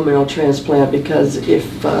bone marrow transplant, because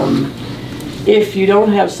if you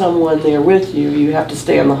don't have someone there with you, you have to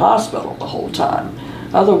stay in the hospital the whole time.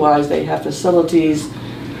 Otherwise, they have facilities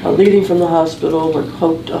leading from the hospital, or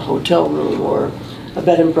a hotel room, or a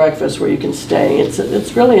bed and breakfast where you can stay.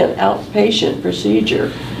 It's really an outpatient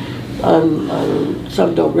procedure.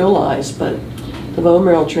 Some don't realize, but the bone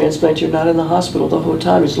marrow transplant, you're not in the hospital the whole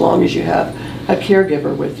time as long as you have a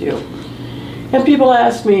caregiver with you. And people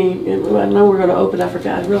ask me, I know we're going to open, I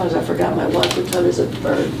realize I forgot my watch. What time is it,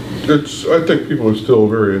 Bird? I think people are still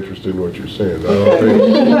very interested in what you're saying.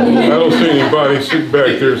 I don't see anybody sitting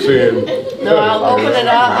back there saying... No, I'll open it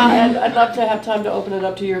up. I'd love to have time to open it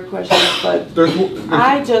up to your questions, but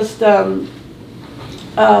I just,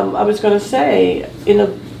 I was going to say, you know,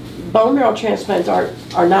 bone marrow transplants are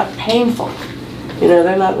not painful. You know,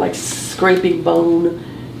 they're not like scraping bone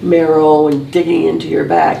marrow and digging into your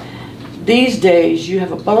back. These days, you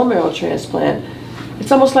have a bone marrow transplant,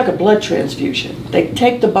 it's almost like a blood transfusion. They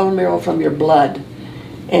take the bone marrow from your blood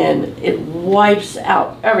and it wipes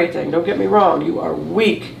out everything. Don't get me wrong, you are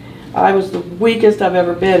weak. I was the weakest I've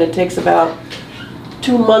ever been. It takes about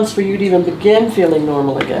 2 months for you to even begin feeling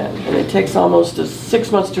normal again. And it takes almost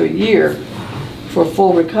 6 months to a year for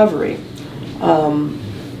full recovery.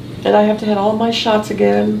 And I have to have all my shots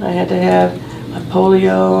again. I had to have my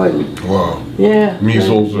polio and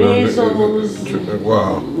measles,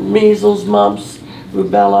 measles, mumps,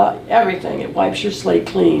 rubella, everything. It wipes your slate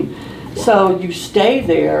clean. So you stay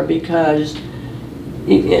there because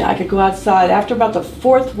I could go outside after about the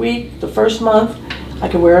 4th week, the 1st month. I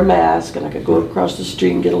could wear a mask and I could go across the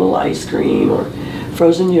street and get a little ice cream or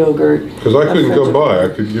frozen yogurt. Because I couldn't come by, I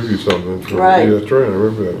could give you something. Right. Yeah, that's right. I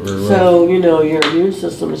remember that very well. So you know your immune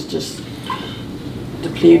system is just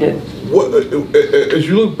depleted. What, as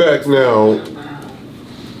you look back now,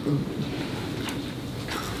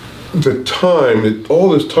 the time, all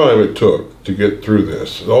this time it took to get through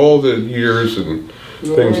this, all the years and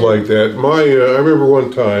things like that. I remember one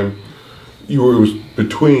time it was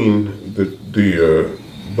between the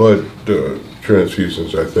blood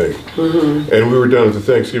transfusions, I think, and we were down at the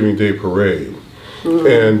Thanksgiving Day parade,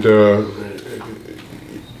 and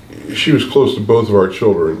she was close to both of our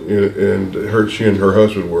children, and she and her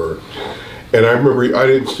husband were. And I remember, I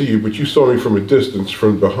didn't see you, but you saw me from a distance,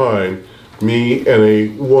 from behind. Me and a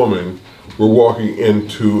woman were walking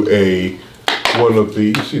into one of the,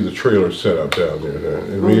 you see the trailer set up down there,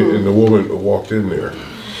 and me and the woman walked in there.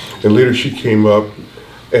 And later she came up,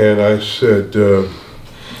 and I said,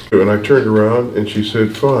 and I turned around, and she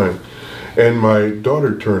said, fine. And my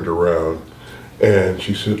daughter turned around, and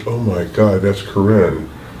she said, oh my God, that's Corinne.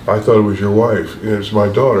 I thought it was your wife, and it's my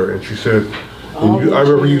daughter. And she said, I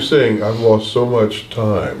remember you saying, I've lost so much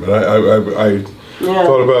time. And I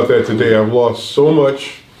thought about that today. I've lost so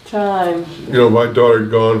much time. You know, my daughter had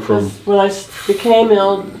gone from... When I became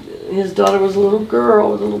ill, his daughter was a little girl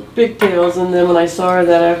with little pigtails, and then when I saw her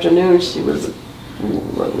that afternoon, she was,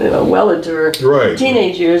 you know, well into her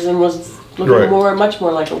teenage years and was looking much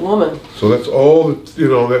more like a woman. So that's all, you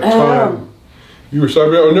know, that time. You were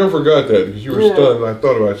sorry. I never forgot that because you were stunned. And I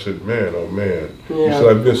thought about it. I said, man, oh man. You said,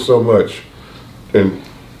 I've missed so much in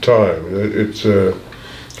time. It's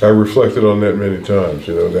I reflected on that many times,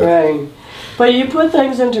 you know. Right. But you put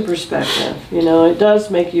things into perspective, you know. It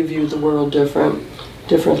does make you view the world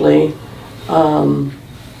differently.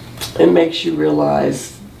 It makes you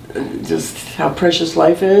realize just how precious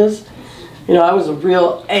life is. You know, I was a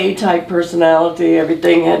real A-type personality.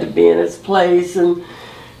 Everything had to be in its place, and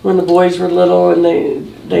when the boys were little, and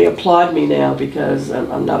they applaud me now because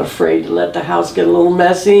I'm not afraid to let the house get a little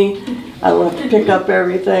messy. I don't have to pick up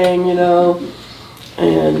everything, you know,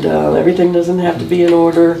 and everything doesn't have to be in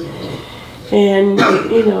order. And,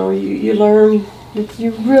 you know, you learn that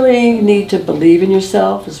you really need to believe in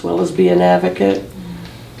yourself as well as be an advocate.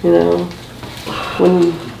 You know,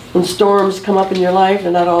 when storms come up in your life,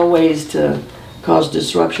 they're not always to cause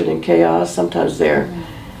disruption and chaos. Sometimes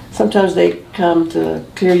they come to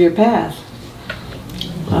clear your path.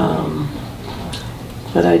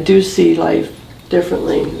 But I do see life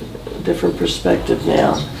differently, different perspective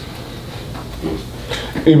now.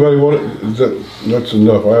 Anybody want that's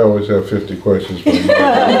enough. I always have 50 questions. Anybody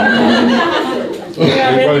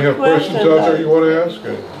have questions out there you want to ask?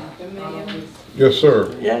 Yes,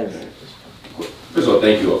 sir. Yes. First of all,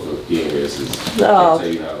 thank you all for being here. This is, I Oh, can't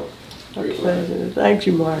tell you how great it was. thank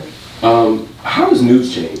you, Mark. How has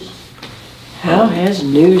news changed? How has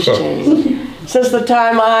news changed? Since the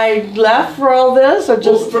time I left for all this, or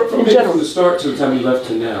just in general? From the start to the time you left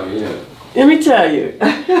to now, yeah. Let me tell you,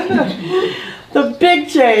 the big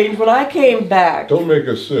change when I came back. Don't make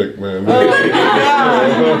us sick, man. Oh,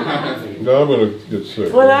 No, I'm going to get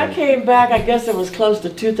sick. when I came back, I guess it was close to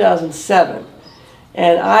 2007,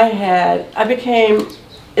 and I became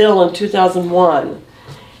ill in 2001,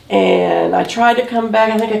 and I tried to come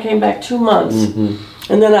back. I think I came back 2 months,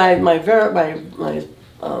 and then my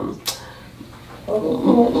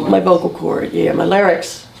vocal cord, my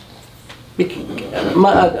larynx,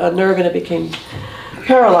 a nerve in it became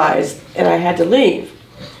paralyzed, and I had to leave.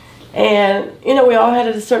 And you know, we all had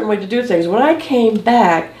a certain way to do things. When I came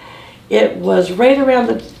back, it was right around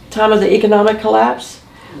the time of the economic collapse.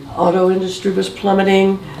 Auto industry was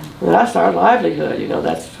plummeting, and that's our livelihood. You know,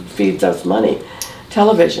 that feeds us money.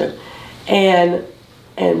 Television, and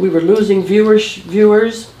we were losing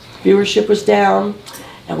viewership was down,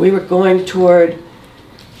 and we were going toward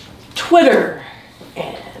Twitter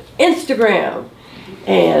and Instagram,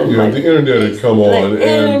 and the internet had come on. The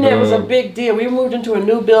internet was a big deal. We moved into a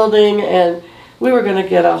new building, and we were going to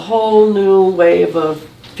get a whole new wave of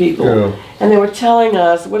people. Yeah. And they were telling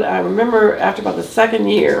us, what I remember after about the second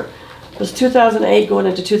year, it was 2008 going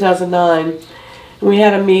into 2009, and we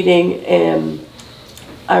had a meeting, and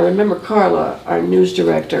I remember Carla, our news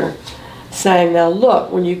director, saying, now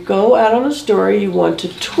look, when you go out on a story, you want to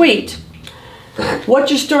tweet what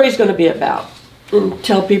your story is going to be about and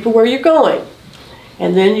tell people where you're going.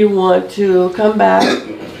 And then you want to come back,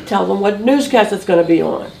 tell them what newscast it's going to be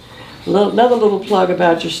on. Another little plug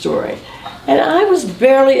about your story. And I was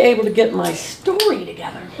barely able to get my story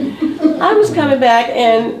together. I was coming back,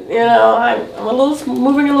 and you know, I'm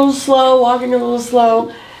moving a little slow, walking a little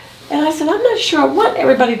slow. And I said, I'm not sure I want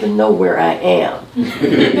everybody to know where I am.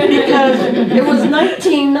 Because it was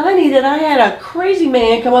 1990 that I had a crazy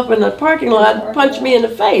man come up in the parking lot and punch me in the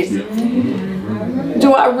face.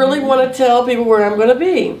 Do I really want to tell people where I'm going to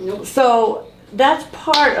be? So that's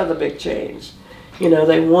part of the big change. You know,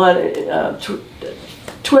 they wanted,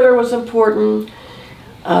 Twitter was important.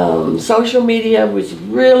 Social media was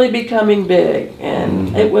really becoming big.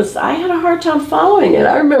 And it was, I had a hard time following it.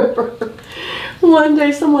 I remember one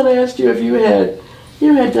day someone asked you if you had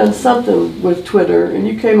done something with Twitter, and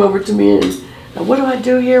you came over to me and, what do I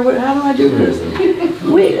do here? How do I do this?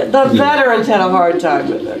 The veterans had a hard time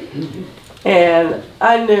with it. And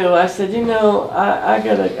I knew, I said, you know, I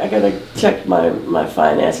gotta check my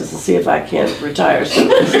finances and see if I can't retire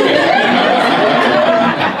soon.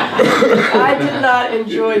 I did not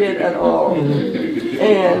enjoy it at all.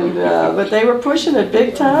 And, but they were pushing it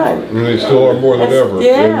big time. And they still are more than ever.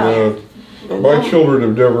 Yeah. And, my children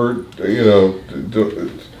have never, you know,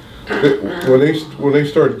 when they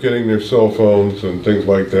start getting their cell phones and things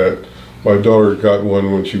like that, my daughter got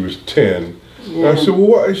one when she was 10. Yeah. And I said, well,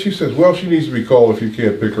 why? She says, well, she needs to be called if you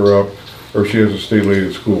can't pick her up, or if she has to stay late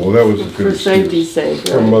at school. Well, that was a good excuse. For safety's sake,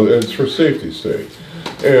 right? It's for safety's sake.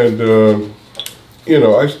 And, you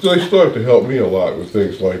know, they still have to help me a lot with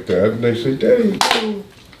things like that. And they say, Daddy,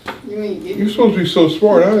 you're supposed to be so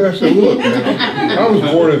smart. I said, look, man, I was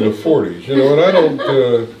born in the 40s, you know, and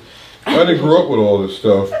I didn't grow up with all this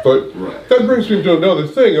stuff. But that brings me to another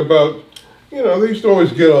thing about, you know, they used to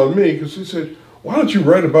always get on me because they said, why don't you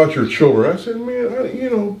write about your children? I said, man, I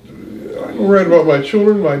can write about my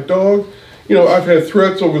children, my dog. You know, I've had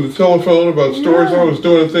threats over the telephone about stories I was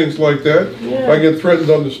doing and things like that. Yeah. I get threatened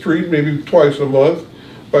on the street maybe twice a month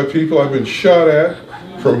by people I've been shot at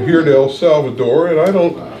from here to El Salvador, and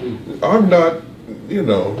I'm not, you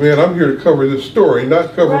know, man, I'm here to cover this story,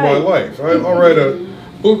 not cover my life. I'll write a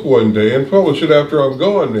book one day and publish it after I'm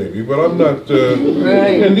gone maybe, but I'm not,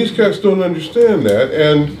 and these guys don't understand that.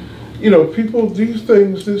 And, you know, people, these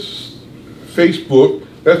things, this Facebook,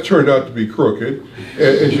 that turned out to be crooked,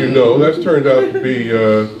 as you know, that's turned out to be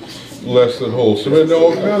less than wholesome, and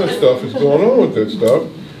all kind of stuff is going on with that stuff.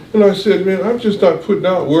 And I said, man, I'm just not putting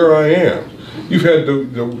out where I am. You've had the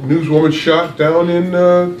newswoman shot down in,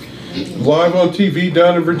 live on TV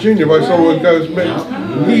down in Virginia by some of the guys.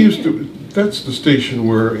 He used to, that's the station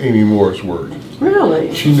where Amy Morris worked.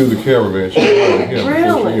 Really? She knew the cameraman, she knew him.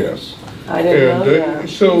 Really? Yes. I didn't know that.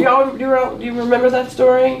 So, do you remember that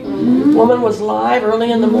story? Mm-hmm. Woman was live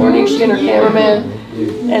early in the morning, she and her cameraman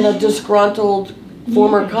and a disgruntled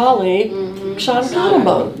former colleague shot him on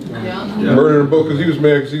boat. Murdered him both because he was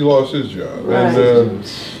mad because he lost his job. Right. And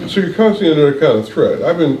so you're constantly under that kind of threat.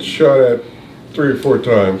 I've been shot at 3 or 4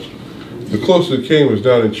 times. The closest it came was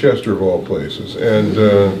down in Chester, of all places. And,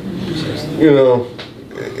 you know,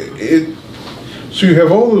 so you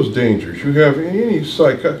have all those dangers. You have any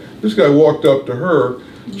this guy walked up to her.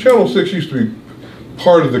 Channel 6 used to be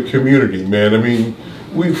part of the community, man. I mean,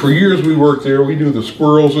 for years we worked there. We knew the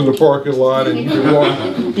squirrels in the parking lot, and you could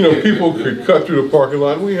walk, you know, people could cut through the parking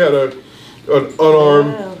lot. And we had an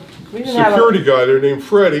unarmed security guy there named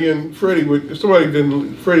Freddie, and Freddie would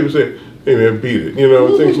say, "Hey man, beat it," you know,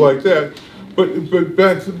 and things like that. But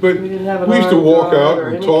we used to walk out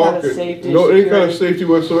and talk. Any kind of safety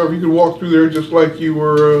whatsoever. You could walk through there just like you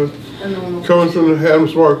were coming from the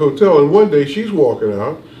Adams Mark Hotel. And one day she's walking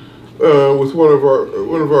out with one of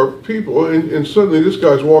our people, and suddenly this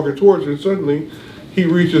guy's walking towards her, and suddenly he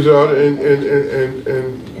reaches out and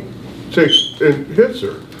hits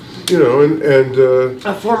her. You know, and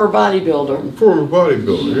a former bodybuilder. Former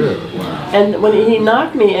bodybuilder, yeah. Wow. And when he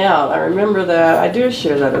knocked me out, I remember that, I do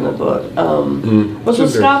share that in the book, was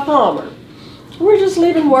with Scott Palmer. We were just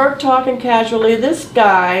leaving work, talking casually. This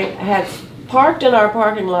guy had parked in our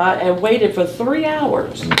parking lot and waited for 3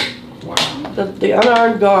 hours. Wow. The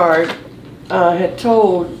unarmed guard had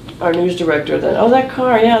told our news director that, oh, that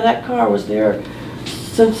car was there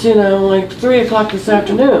since, you know, like 3 o'clock this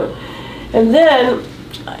afternoon. And then,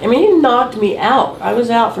 I mean, he knocked me out. I was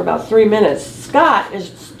out for about 3 minutes. Scott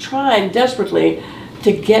is trying desperately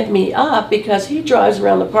to get me up because he drives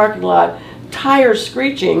around the parking lot, tires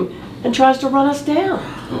screeching, and tries to run us down.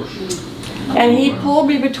 And he pulled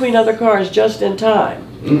me between other cars just in time.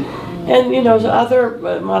 And, you know, the other,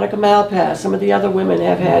 Monica Malpass, some of the other women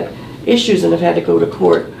have had issues and have had to go to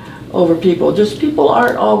court over people. Just people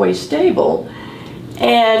aren't always stable.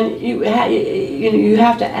 And you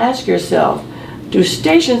have to ask yourself, do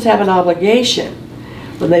stations have an obligation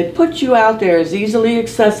when they put you out there as easily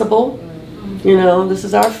accessible? You know, this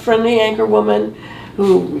is our friendly anchor woman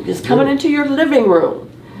who is coming into your living room,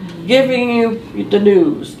 giving you the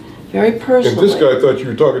news very personally. And this guy thought you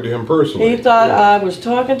were talking to him personally. He thought I was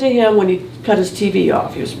talking to him when he cut his TV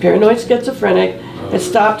off. He was paranoid schizophrenic, had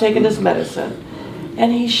stopped taking his medicine.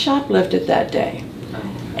 And he shoplifted that day.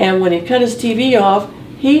 And when he cut his TV off,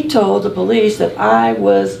 he told the police that I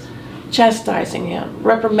was chastising him,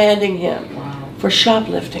 reprimanding him for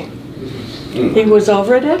shoplifting. He was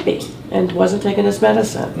over at Epi and wasn't taking his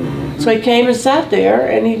medicine. So he came and sat there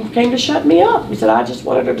and he came to shut me up. He said, I just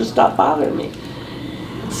wanted her to stop bothering me.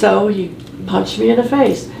 So he punched me in the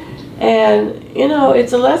face. And, you know,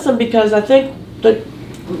 it's a lesson because I think that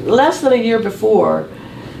less than a year before,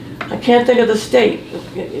 I can't think of the state,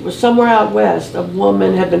 it was somewhere out west, a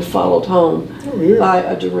woman had been followed home by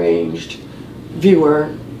a deranged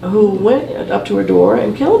viewer who went up to her door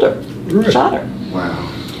and killed her, shot her.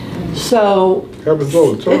 Wow. So Happens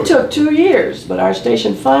all the time. it took 2 years, but our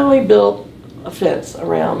station finally built a fence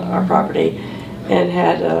around our property and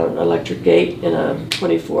had an electric gate and a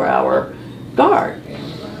 24-hour guard.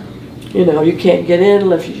 You know, you can't get in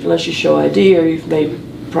unless you show ID or you've made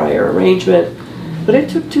prior arrangement. But it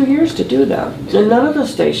took 2 years to do that, and none of the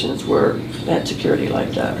stations had security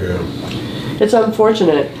like that. Yeah. It's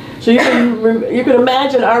unfortunate. So you can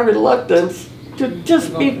imagine our reluctance to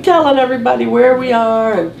just be telling everybody where we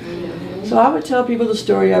are. And so I would tell people the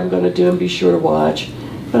story I'm going to do and be sure to watch,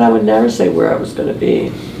 but I would never say where I was going to be.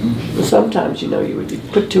 And sometimes, you know, you would be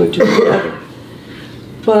put 2 and 2 together.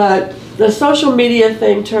 But the social media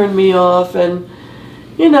thing turned me off, and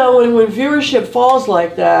you know, when viewership falls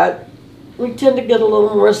like that, we tend to get a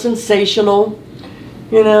little more sensational.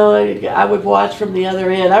 You know, I would watch from the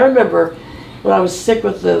other end. I remember when I was sick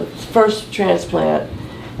with the first transplant,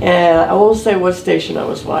 and I won't say what station I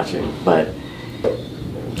was watching, but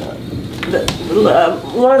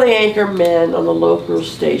one of the anchor men on the local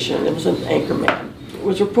station, it was an anchor man,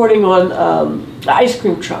 was reporting on the ice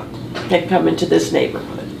cream truck had come into this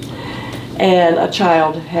neighborhood, and a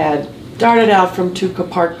child had darted out from 2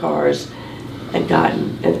 parked cars and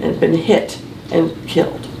been hit and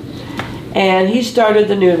killed. And he started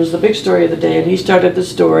the news, it was the big story of the day, and he started the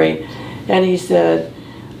story, and he said,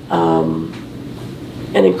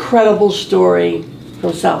 an incredible story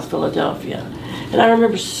from South Philadelphia. And I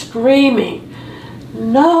remember screaming,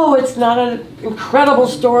 no, it's not an incredible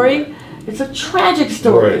story, it's a tragic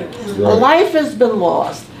story. Right. A life has been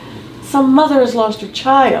lost. Some mother has lost her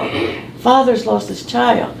child, father's lost his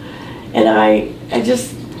child. And I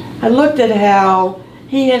looked at how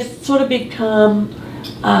he has sort of become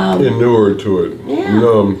Inured to it, Yeah.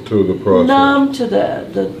 numb to the process. Numb to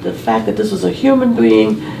the fact that this was a human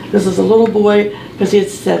being, this is a little boy, because he had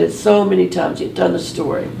said it so many times, he had done the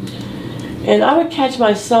story. And I would catch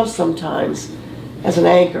myself sometimes as an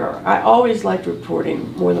anchor. I always liked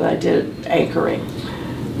reporting more than I did anchoring.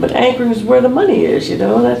 But anchoring is where the money is, you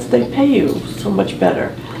know, they pay you so much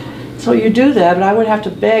better. So you do that, but I would have to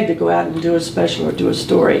beg to go out and do a special or do a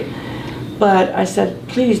story. But I said,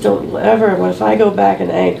 please don't ever, if I go back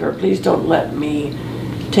and anchor, please don't let me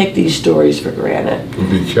take these stories for granted.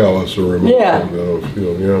 Be callous or remote. Yeah.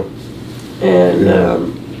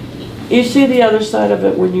 And you see the other side of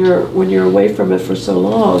it when you're away from it for so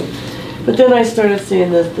long. But then I started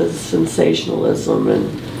seeing the sensationalism,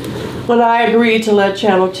 and when I agreed to let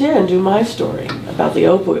Channel 10 do my story about the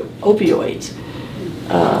opioids,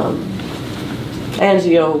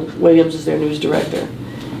 Anzio Williams is their news director.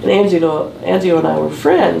 And Anzio and I were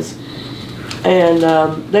friends, and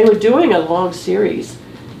they were doing a long series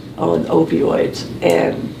on opioids,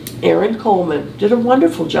 and Aaron Coleman did a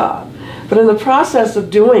wonderful job. But in the process of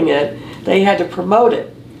doing it, they had to promote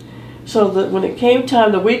it. So that when it came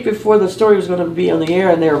time, the week before the story was going to be on the air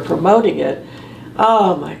and they were promoting it,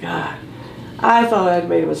 oh my God, I thought I had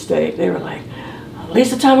made a mistake. They were like,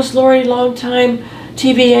 Lisa Thomas-Laury, longtime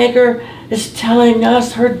TV anchor, is telling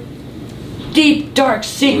us her deep, dark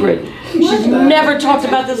secret. She's never talked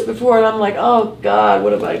about this before, and I'm like, oh God,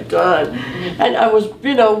 what have I done? And I was,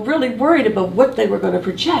 really worried about what they were going to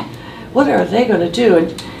project. What are they going to do?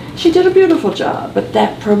 And she did a beautiful job, but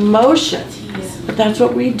that promotion, but that's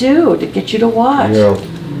what we do to get you to watch. Yeah.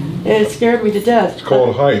 And it scared me to death. It's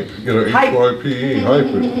called hype, Hype. H-Y-P-E, hype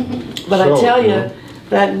it. But I tell you,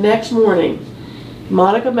 that next morning,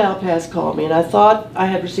 Monica Malpass called me, and I thought I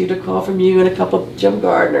had received a call from you and a couple of Jim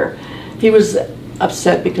Gardner. He was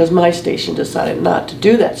upset because my station decided not to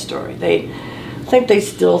do that story. I think they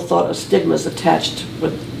still thought a stigma's attached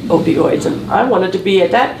with opioids, and I wanted to be,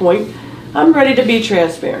 at that point, I'm ready to be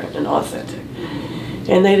transparent and authentic.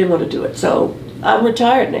 And they didn't want to do it, so I'm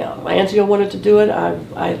retired now. Anzio wanted to do it,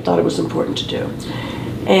 I thought it was important to do.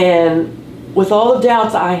 And with all the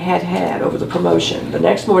doubts I had over the promotion, the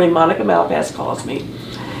next morning Monica Malpass calls me,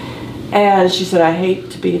 and she said, I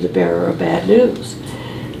hate to be the bearer of bad news,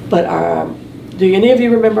 but do any of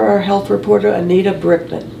you remember our health reporter, Anita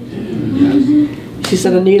Brickman? She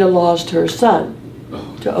said Anita lost her son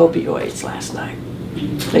to opioids last night.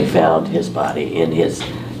 They found his body in his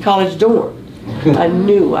college dorm. I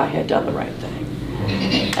knew I had done the right thing.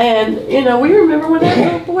 And, we remember when that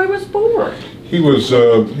little boy was born. He used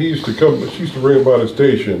to bring him by the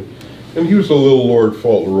station, and he was a little Lord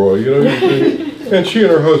Fauntleroy, and she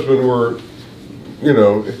and her husband were,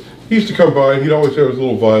 he used to come by, and he'd always have his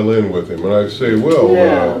little violin with him, and I'd say, well,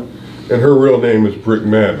 Yeah. and her real name is Brick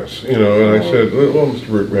Manus, and I said, well, Mr.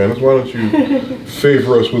 Brick Manus, why don't you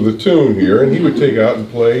favor us with a tune here? And he would take out and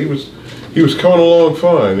play. He was coming along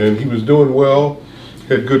fine, and he was doing well,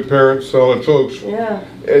 had good parents, solid folks. Yeah.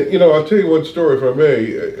 And, I'll tell you one story, if I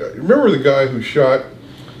may. Remember the guy who shot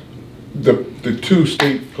the two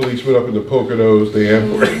state policemen up in the Poconos? They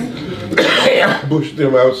ambushed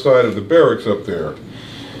them outside of the barracks up there.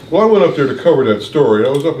 Well, I went up there to cover that story. I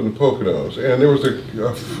was up in the Poconos, and there was a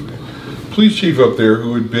police chief up there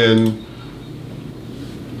who had been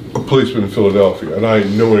a policeman in Philadelphia, and I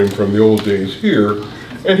know him from the old days here,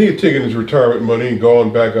 and he had taken his retirement money and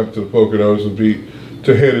gone back up to the Poconos and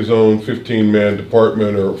to head his own 15-man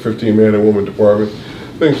department or 15-man and woman department,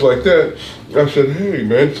 things like that. I said, hey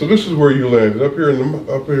man, so this is where you landed, up here in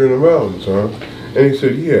the mountains, huh? And he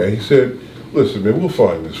said, yeah. He said, listen, man, we'll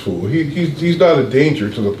find this fool. He's not a danger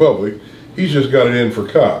to the public. He's just got it in for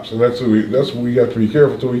cops, and that's what we have to be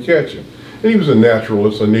careful till we catch him. And he was a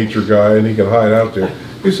naturalist, a nature guy, and he can hide out there.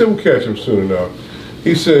 He said, we'll catch him soon enough.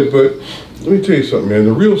 He said, but let me tell you something, man.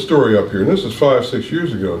 The real story up here, and this is 5-6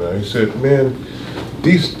 years ago now. He said, man,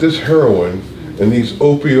 this heroin and these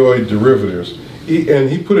opioid derivatives, he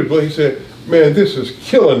put it. He said, man, this is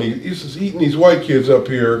killing. He's just eating these white kids up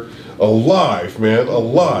here. Alive, man,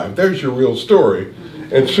 alive. There's your real story.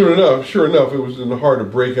 And sure enough, it was in the heart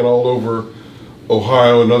of breaking all over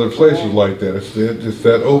Ohio and other places like that. It's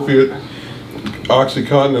that opiate,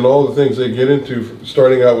 OxyContin, and all the things they get into,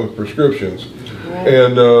 starting out with prescriptions,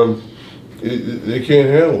 and they can't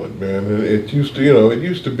handle it, man. And it used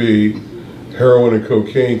to be heroin and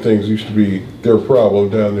cocaine things used to be their problem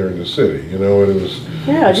down there in the city, and it was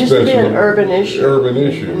it used to be an urban issue.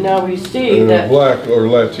 And now we see and that a black or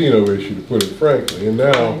Latino issue, to put it frankly. And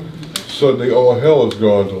now suddenly all hell has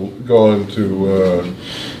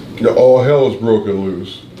all hell is broken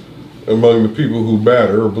loose among the people who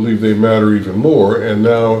matter or believe they matter even more. And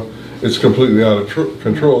now it's completely out of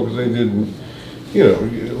control because they didn't, you know,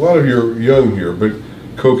 a lot of you are young here, but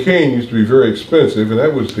cocaine used to be very expensive, and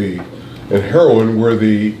that was and heroin were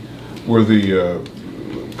the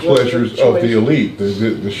pleasures of the elite,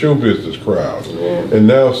 the show business crowd. Yeah. And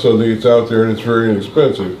now suddenly it's out there and it's very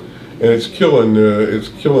inexpensive, and it's killing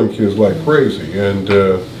kids like crazy, and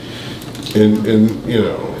you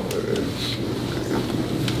know, it's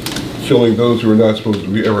killing those who are not supposed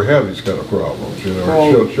to ever have these kind of problems, you know,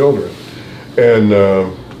 right. Children, and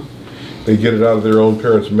they get it out of their own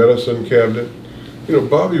parents' medicine cabinet. You know,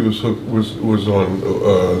 Bobbie was on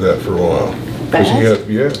that for a while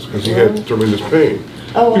because he had tremendous pain.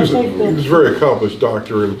 Oh, he was a very accomplished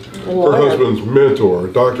doctor and her husband's mentor,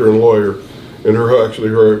 doctor and lawyer, and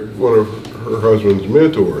one of her husband's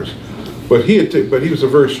mentors. But he was a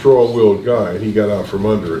very strong-willed guy, and he got out from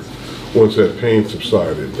under it once that pain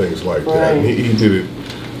subsided, things like that. And he did it,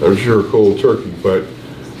 I'm sure, cold turkey. But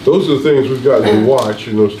those are the things we've gotten to watch,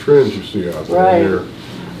 and those trends you see out there. Right. They're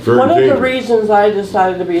very One dangerous. of the reasons I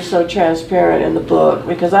decided to be so transparent in the book,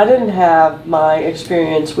 because I didn't have my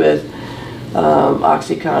experience with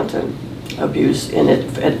OxyContin abuse in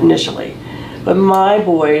it initially, but my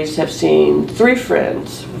boys have seen 3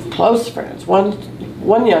 friends, close friends.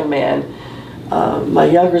 One young man, my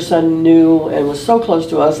younger son knew and was so close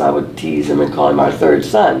to us, I would tease him and call him our 3rd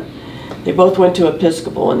son. They both went to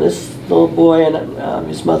Episcopal, and this little boy and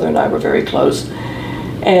his mother and I were very close.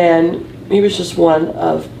 And he was just one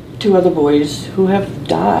of 2 other boys who have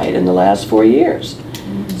died in the last 4 years.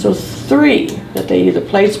 So 3 that they either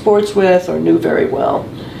played sports with or knew very well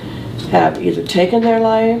have either taken their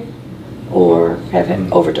life or have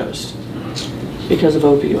overdosed because of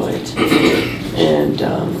opioids. And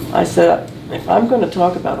I said, if I'm going to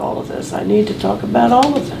talk about all of this, I need to talk about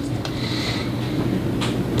all of this.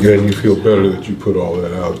 Yeah, and you feel better that you put all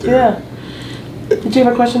that out there. Yeah. Did you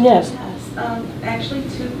have a question? Yes. Actually,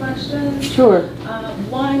 2 questions. Sure.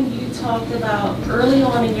 One, you talked about early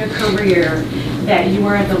on in your career that you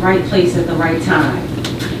were at the right place at the right time,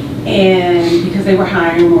 and because they were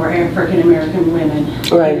hiring more African American women in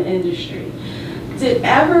the industry. Did it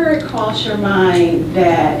ever cross your mind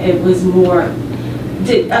that it was more?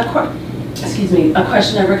 Did a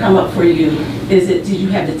question ever come up for you? Did you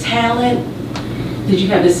have the talent? Did you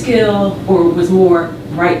have the skill, or was more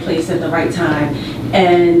right place at the right time?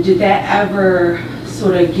 And did that ever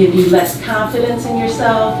sort of give you less confidence in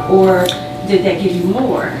yourself, or did that give you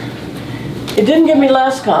more? It didn't give me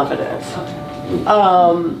less confidence.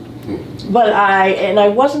 But I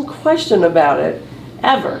wasn't questioned about it,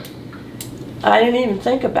 ever. I didn't even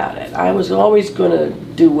think about it. I was always going to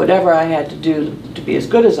do whatever I had to do to be as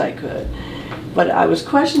good as I could. But I was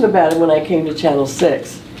questioned about it when I came to Channel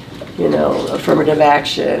 6, you know, affirmative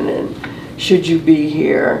action and should you be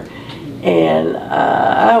here. And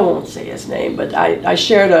I won't say his name, but I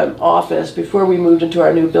shared an office before we moved into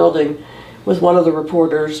our new building with one of the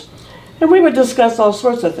reporters, and we would discuss all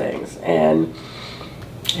sorts of things. And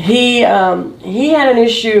he had an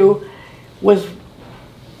issue with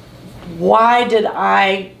why did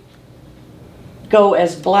I go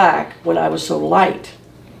as black when I was so light.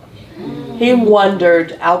 He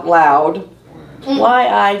wondered out loud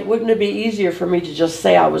why wouldn't it be easier for me to just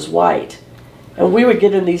say I was white. And we would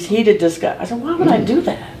get in these heated discussions. I said, why would I do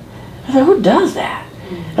that? I said, who does that?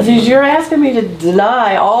 I said, you're asking me to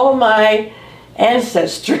deny all of my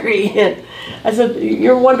ancestry. And I said,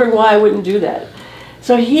 you're wondering why I wouldn't do that.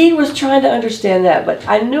 So he was trying to understand that, but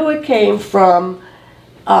I knew it came from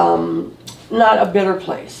not a bitter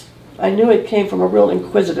place. I knew it came from a real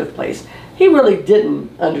inquisitive place. He really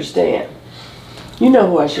didn't understand. You know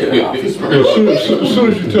who I should have office for. As soon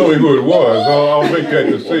as you tell me who it was, I'll make that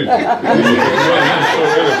decision.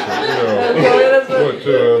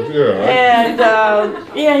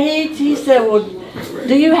 He said, well,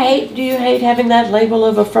 do you hate having that label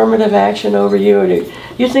of affirmative action over you, or do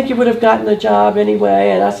you think you would have gotten the job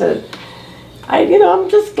anyway? And I said, I'm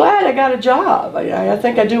just glad I got a job. I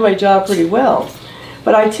think I do my job pretty well.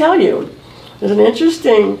 But I tell you, there's an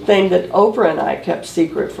interesting thing that Oprah and I kept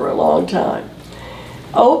secret for a long time.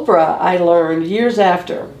 Oprah, I learned years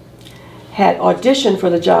after, had auditioned for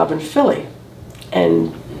the job in Philly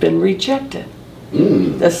and been rejected.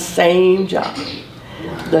 The same job.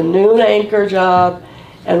 The noon anchor job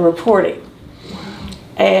and reporting.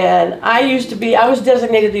 And I was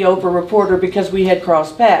designated the Oprah reporter because we had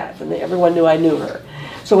crossed paths and everyone knew I knew her.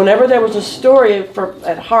 So whenever there was a story at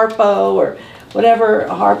Harpo or whatever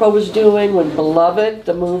Harpo was doing, when Beloved,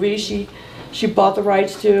 the movie, she bought the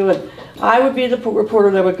rights to, and I would be the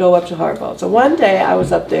reporter that would go up to Harpo. So one day I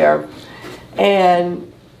was up there,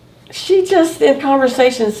 and she just in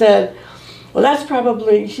conversation said, Well, that's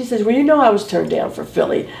probably, she says, well, you know I was turned down for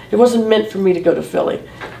Philly. It wasn't meant for me to go to Philly.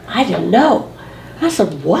 I didn't know. I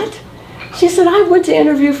said, what? She said, I went to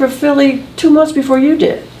interview for Philly 2 months before you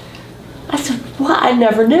did. I said, what? I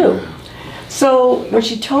never knew. So when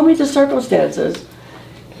she told me the circumstances,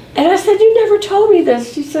 and I said, you never told me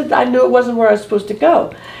this. She said, I knew it wasn't where I was supposed to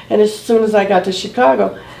go. And as soon as I got to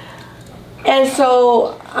Chicago. And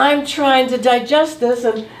so I'm trying to digest this,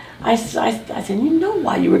 and I said, you know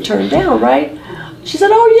why you were turned down, right? She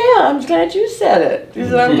said, oh yeah, I'm glad you said it. She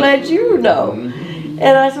said, I'm glad you know. And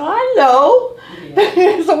I said, I know.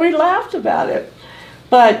 So we laughed about it.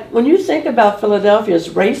 But when you think about Philadelphia's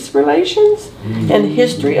race relations and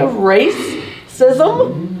history of racism,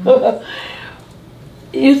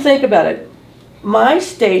 you think about it. My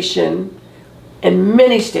station and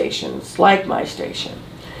many stations like my station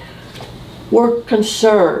were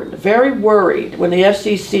concerned, very worried when the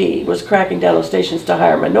FCC was cracking down on stations to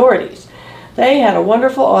hire minorities. They had a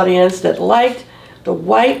wonderful audience that liked the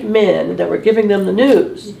white men that were giving them the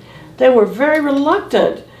news. They were very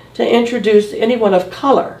reluctant to introduce anyone of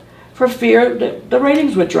color for fear that the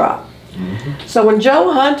ratings would drop. So when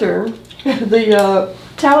Joe Hunter, the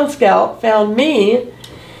talent scout, found me,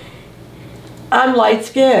 I'm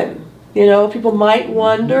light-skinned. You know, people might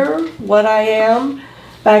wonder what I am,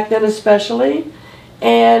 back then especially.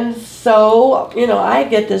 And so, you know, I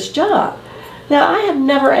get this job. Now, I have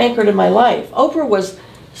never anchored in my life. Oprah was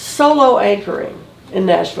solo anchoring in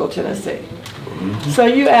Nashville, Tennessee. So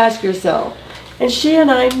you ask yourself, and she and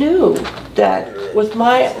I knew that with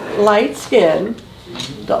my light skin,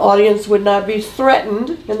 the audience would not be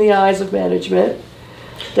threatened in the eyes of management.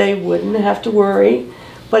 They wouldn't have to worry.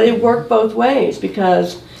 But it worked both ways,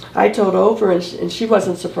 because I told Oprah, and she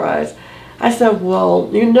wasn't surprised. I said, well,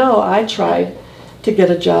 you know, I tried to get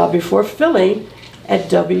a job before Philly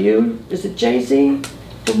at is it JZ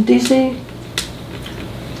in DC?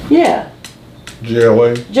 Yeah.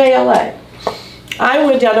 JLA? JLA. I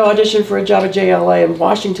went down to audition for a job at JLA in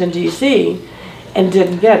Washington, DC, and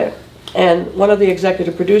didn't get it. And one of the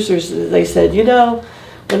executive producers, they said, you know,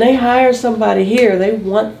 when they hire somebody here, they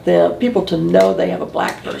want people to know they have a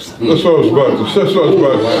black person. That's what I was about to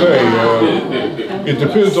say. It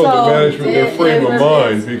depends on the management, their frame of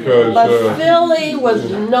mind, because... But Philly was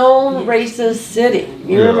a known racist city.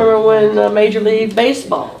 You remember when Major League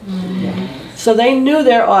Baseball. So they knew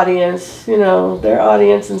their audience, you know, their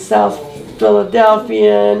audience in South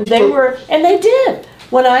Philadelphia, and they did.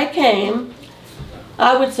 When I came,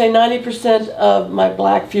 I would say 90% of my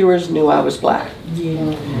black viewers knew I was black.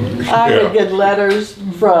 I would get letters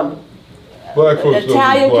from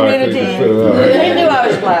Italian community. They knew I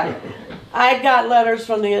was black. I got letters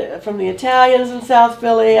from the Italians in South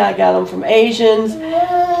Philly. I got them from Asians.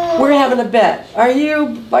 We're having a bet. Are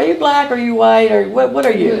you black? Are you white? Or what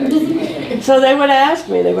are you? So they would ask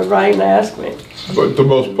me. They would write and ask me. But the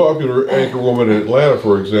most popular anchor woman in Atlanta,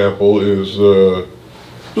 for example, is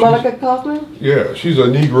Monica Kaufman? Yeah, she's a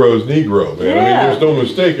Negro's Negro, man. Yeah. I mean, there's no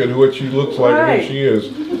mistaking what she looks like and who she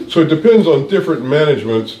is. So it depends on different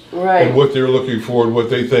managements and what they're looking for and what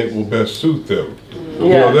they think will best suit them. You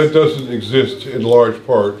know, that doesn't exist in large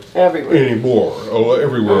part anymore,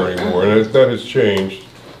 everywhere anymore, and that has changed,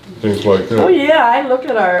 things like that. Oh yeah, I look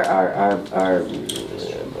at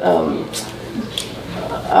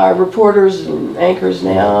our reporters and anchors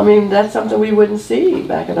now. I mean, that's something we wouldn't see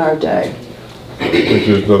back in our day.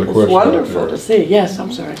 There's another question. It's wonderful to see. Yes,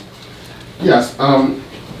 I'm sorry. Yes.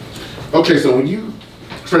 Okay, so when you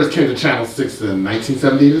first came to Channel 6 in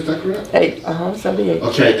 1978, is that correct? 78.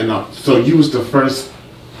 Okay, and so you was the first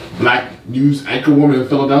black news anchor woman in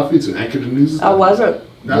Philadelphia to anchor the news? I wasn't.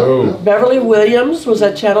 No. Beverly Williams was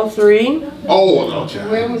at Channel 3. Oh, no,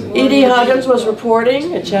 Channel. Edie Huggins was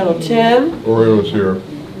reporting at Channel 10. Orion was here.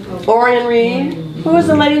 Orion Reed. Who is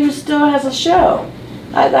the lady who still has a show?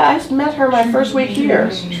 I met her my first week here.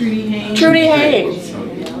 Trudy Haynes. Trudy Haynes.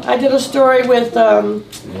 I did a story with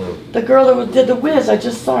the girl that did The Wiz. I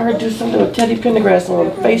just saw her do something with Teddy Pendergrass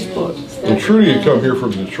on Facebook. And Trudy had come here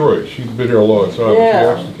from Detroit. She'd been here a long time. Yeah.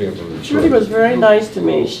 She actually came from Detroit. Trudy was very nice to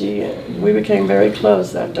me. We became very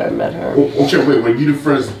close after I met her. Okay, wait, were you the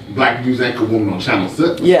first black news anchor woman on Channel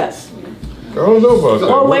 6? Yes. I don't know about that.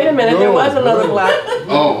 Oh, wait a minute. There was another black.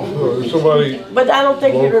 Oh. Somebody. But I don't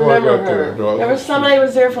think you remember her. No, there was somebody who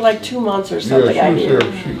was there for like 2 months or something. Yeah, she was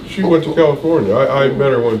there. She went to California. I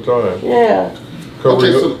met her one time. Yeah.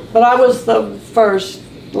 But I was the first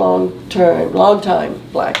long time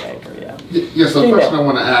black anchor, yeah. Yeah, so the question I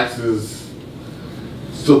want to ask is,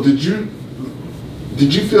 so did you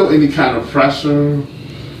feel any kind of pressure,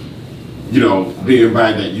 you know, being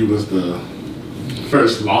by that you was the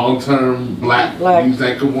first long-term black news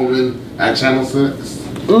anchor woman at Channel 6?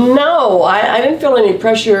 No, I didn't feel any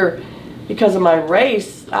pressure because of my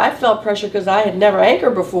race. I felt pressure because I had never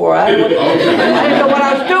anchored before. I didn't know what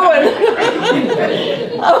I was doing.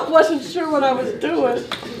 I wasn't sure what I was doing.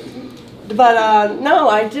 But no,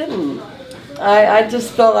 I didn't. I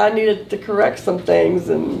just felt I needed to correct some things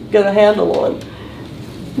and get a handle on,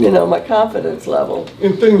 you know, my confidence level.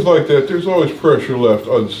 In things like that, there's always pressure left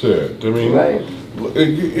unsaid. I mean, right.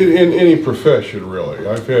 in any profession, really.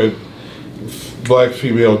 I've had black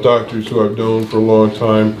female doctors who I've known for a long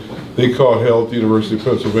time. They caught hell at the University of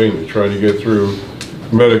Pennsylvania trying to get through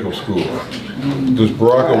medical school. Does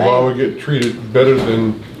Barack Obama get treated better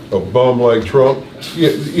than a bum like Trump?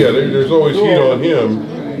 Yeah, there's always heat on him,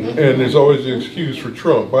 and there's always an excuse for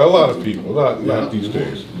Trump by a lot of people, not these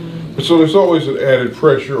days. But so there's always an added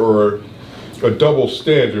pressure or a double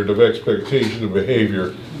standard of expectation of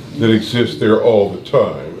behavior that exists there all the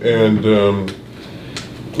time. And,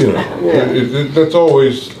 you know, that's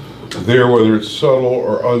always there, whether it's subtle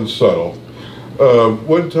or unsubtle.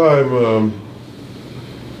 One time,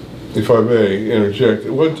 if I may interject,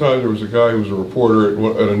 one time there was a guy who was a reporter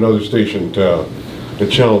at another station in town, at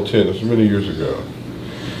Channel 10, this was many years ago.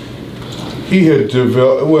 He had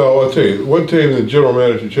developed, well, I'll tell you, one time the general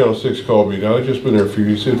manager of Channel 6 called me down. I'd just been there for a few.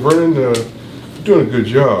 He said, Vernon, you're doing a good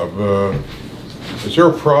job. Is there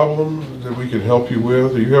a problem that we can help you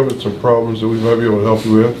with? Are you having some problems that we might be able to help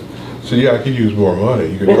you with? I said, yeah, I could use more money.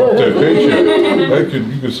 You could help that patient.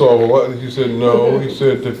 You could solve a lot. He said, no. He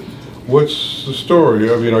said, what's the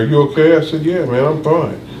story? I mean, are you okay? I said, yeah, man, I'm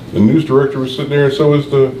fine. The news director was sitting there, and so was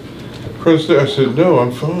the president. I said, no,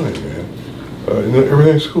 I'm fine, man. And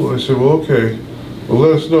everything's cool. I said, well, okay. Well,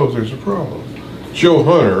 let us know if there's a problem. Joe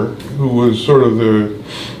Hunter, who was sort of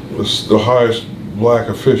the highest black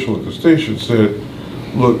official at the station, said,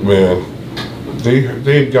 look, man, they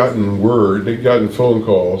had gotten word, they'd gotten phone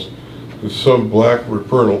calls that some black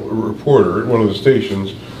reporter at one of the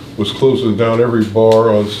stations was closing down every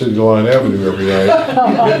bar on City Line Avenue every night,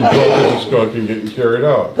 getting drunk as a skunk and getting carried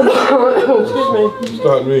out. Excuse me. It's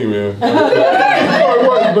not me, man.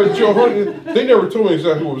 But Joe Hunter, they never told me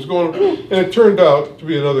exactly what was going on. And it turned out to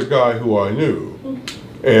be another guy who I knew.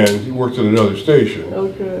 And he worked at another station.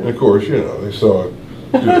 Okay. And of course, you know, they saw, you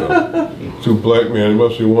know, two black men, it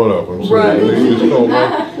must be one of them. So right. They just called me.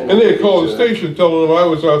 And they had called the station telling them I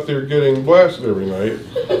was out there getting blasted every night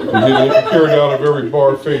and getting carried out of every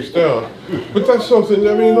bar face down. But that's something,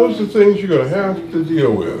 I mean, those are things you're going to have to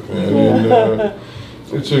deal with, man. And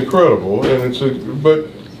it's incredible. And but,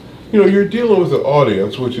 you know, you're dealing with an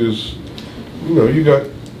audience, which is, you know, you got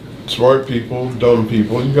smart people, dumb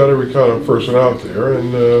people, you got every kind of person out there,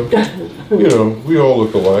 and you know, we all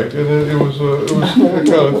look alike, and it was that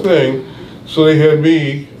kind of thing. So they had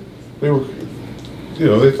me, they were, you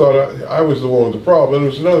know, they thought I was the one with the problem, and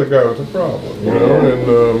there was another guy with the problem, you know, and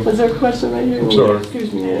was there a question right here? I'm sorry.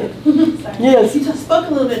 Excuse me, yeah. Sorry. Yes. You just spoke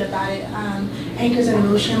a little bit about it, anchors and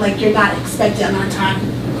emotion, like you're not expected amount of time.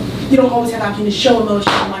 You don't always have the opportunity to show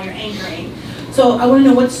emotion while you're anchoring. So I want to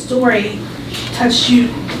know what story touched you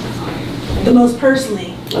the most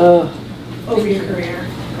personally over your career.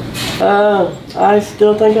 I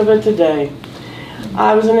still think of it today.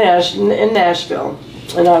 I was in Nashville,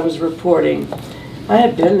 and I was reporting. I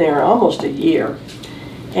had been there almost a year,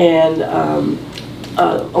 and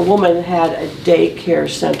a woman had a daycare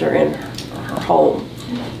center in her home.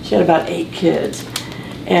 She had about 8 kids,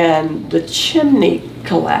 and the chimney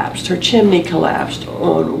collapsed. Her chimney collapsed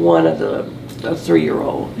on one of the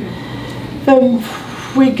 3-year-old. And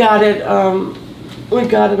we got it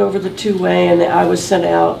over the 2-way, and I was sent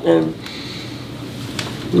out, and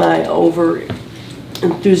my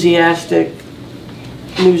over-enthusiastic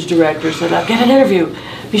news director said, I'll get an interview.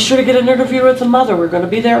 Be sure to get an interview with the mother. We're going to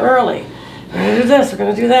be there early. We're going to do this, we're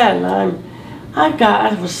going to do that. And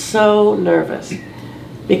I was so nervous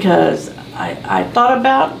because I thought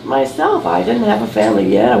about myself. I didn't have a family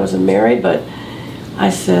yet. I wasn't married, but I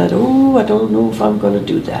said, oh, I don't know if I'm going to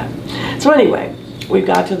do that. So anyway, we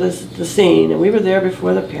got to the scene, and we were there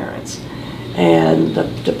before the parents. And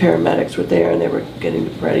the paramedics were there, and they were getting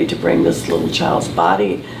ready to bring this little child's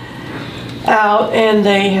body out, and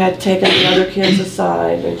they had taken the other kids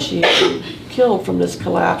aside, and she had been killed from this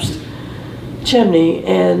collapsed chimney.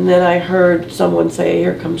 And then I heard someone say,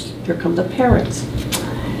 here come the parents.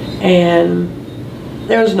 And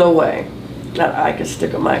there's no way that I could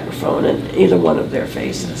stick a microphone in either one of their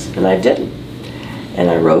faces, and I didn't. And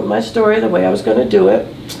I wrote my story the way I was going to do it,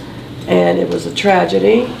 and it was a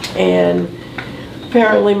tragedy. And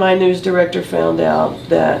apparently my news director found out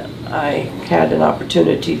that I had an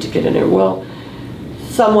opportunity to get in there. Well,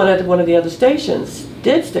 someone at one of the other stations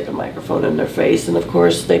did stick a microphone in their face, and of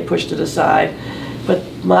course they pushed it aside. But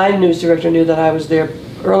my news director knew that I was there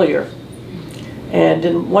earlier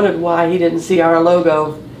and wondered why he didn't see our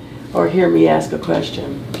logo or hear me ask a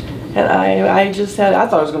question. And I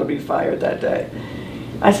thought I was going to be fired that day.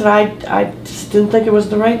 I said I just didn't think it was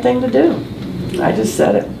the right thing to do. I just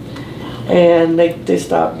said it. And they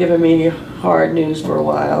stopped giving me hard news for a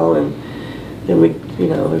while, and then we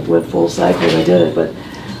went full cycle and I did it. But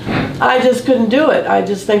I just couldn't do it. I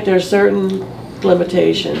just think there's certain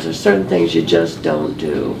limitations. There's certain things you just don't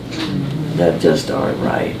do that just aren't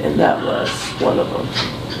right, and that was one of them.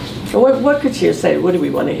 So what could she say? What do we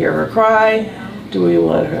want to hear her cry? Do we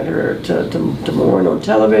want her to mourn on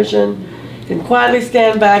television? You can quietly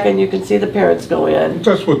stand back and you can see the parents go in.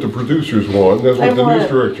 That's what the producers want. That's what the news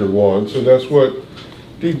director wants, and that's what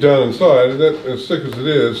deep down inside, that as sick as it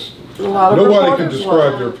is, nobody can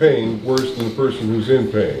describe their pain worse than the person who's in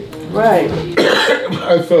pain. Right.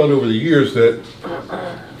 I've found over the years that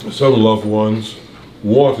some loved ones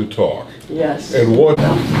want to talk. Yes. And want.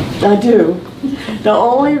 I do. The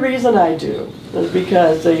only reason I do is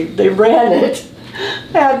because they ran it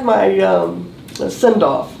at my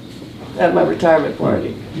send-off at my retirement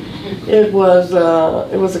party. It was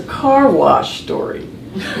a car wash story.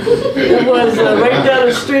 It was right down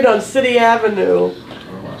the street on City Avenue.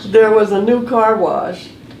 There was a new car wash,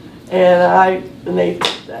 and they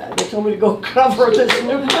told me to go cover this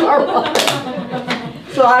new car wash.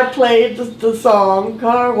 So I played the song,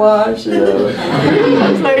 Car Wash,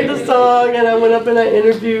 I played the song, and I went up and I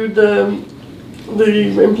interviewed the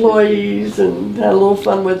employees and had a little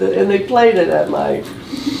fun with it, and they played it at my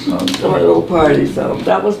little party. So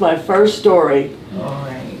that was my first story. All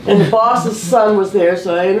right. And the boss's son was there,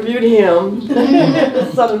 so I interviewed him,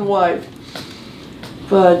 his son and wife.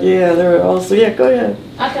 But yeah, there were also, yeah, go ahead.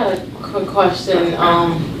 I got a quick question.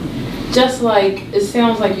 Just like, it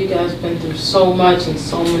sounds like you guys been through so much and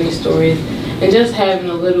so many stories, and just having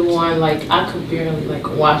a little one, like I could barely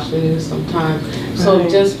watch the news sometimes. So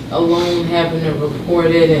Right. just alone having to report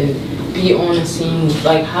it and be on the scene,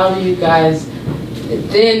 like how do you guys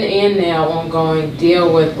then and now ongoing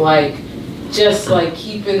deal with just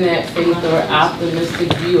keeping that faith or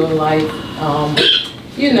optimistic view of life,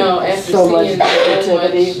 after So much seeing so much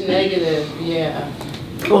negativity. negative, yeah.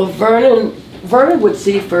 Well, Vernon would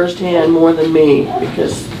see firsthand more than me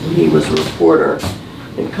because he was a reporter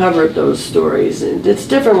and covered those stories. And it's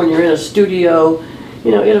different when you're in a studio.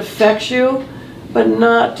 It affects you, but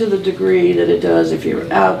not to the degree that it does if you're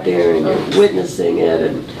out there and you're witnessing it.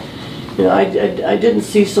 And I didn't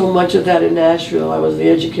see so much of that in Nashville. I was the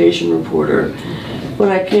education reporter. When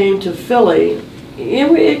I came to Philly,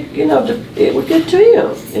 it would get to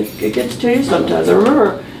you. It gets to you sometimes. I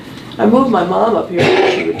remember I moved my mom up here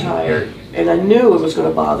when she retired, and I knew it was going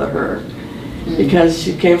to bother her because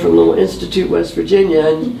she came from a little institute, West Virginia,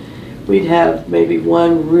 and we'd have maybe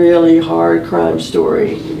one really hard crime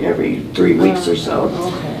story every 3 weeks or so.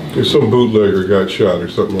 If some bootlegger got shot or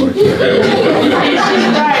something like that.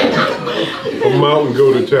 A mountain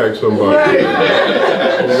goat attacked somebody.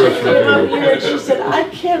 And she said, "I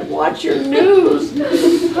can't watch your news.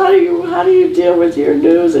 How do you deal with your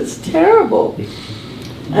news? It's terrible."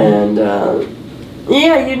 And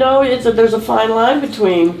there's a fine line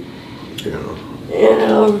between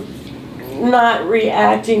not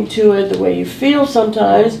reacting to it the way you feel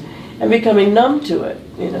sometimes and becoming numb to it.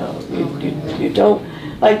 You don't,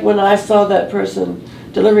 like when I saw that person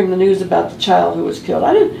delivering the news about the child who was killed,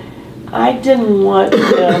 I didn't want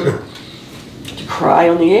him to cry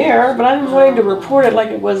on the air, but I didn't want him to report it like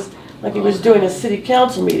he was doing a city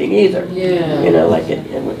council meeting either. Yeah.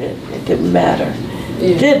 It didn't matter.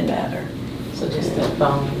 It did matter. So just that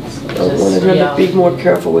balance. I wanted him to be more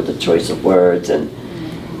careful with the choice of words, and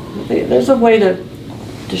there's a way to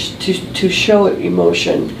show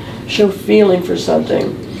emotion, show feeling for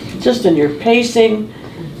something, just in your pacing,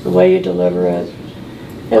 the way you deliver it.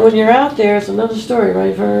 And when you're out there, it's another story,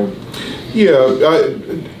 right, Vern? Yeah,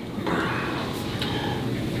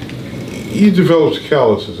 you develop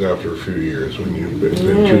calluses after a few years when you've been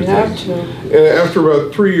through you have things. to. And after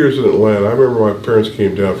about 3 years in Atlanta, I remember my parents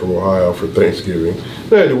came down from Ohio for Thanksgiving.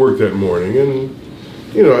 They had to work that morning, and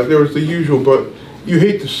there was the usual, but you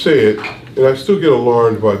hate to say it, and I still get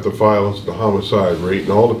alarmed by the violence, the homicide rate,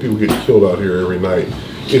 and all the people getting killed out here every night.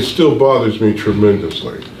 It still bothers me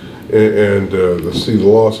tremendously. And to see the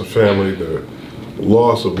loss of family, the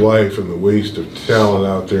loss of life, and the waste of talent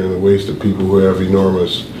out there, and the waste of people who have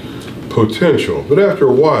enormous potential. But after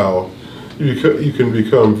a while, you can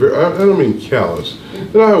become very, I don't mean callous,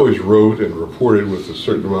 and I always wrote and reported with a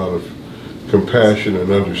certain amount of compassion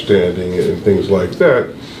and understanding and things like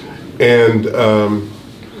that. And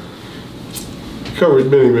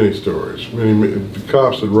covered many stories. Many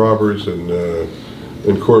cops and robbers and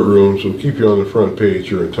courtrooms will keep you on the front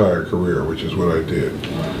page your entire career, which is what I did.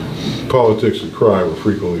 Politics and crime were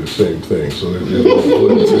frequently the same thing, so there's no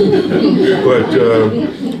but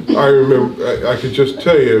I remember, I could just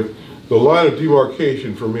tell you, the line of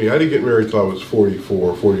demarcation for me, I didn't get married till I was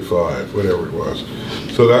 44, 45, whatever it was.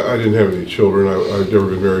 So that, I didn't have any children. I've never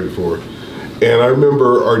been married before. And I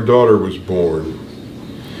remember our daughter was born,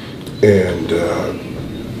 and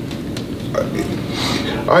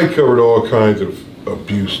I covered all kinds of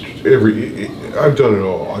abuse. I've done it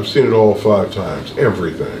all. I've seen it all 5 times,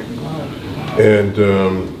 everything. And,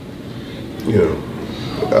 you know,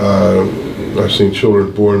 I've seen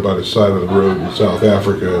children born by the side of the road in South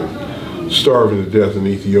Africa, starving to death in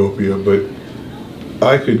Ethiopia, but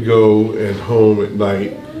I could go and home at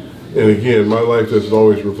night, and again, my life doesn't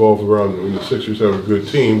always revolve around when the Sixers have a good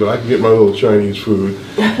team, but I could get my little Chinese food,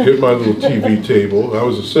 get my little TV table. I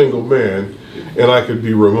was a single man, and I could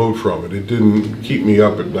be remote from it. It didn't keep me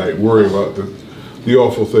up at night worrying about the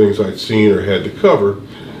awful things I'd seen or had to cover.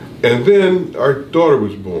 And then our daughter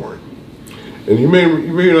was born. And you may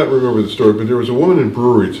not remember the story, but there was a woman in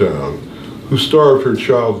Brewery Town who starved her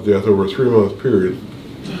child to death over a 3-month period,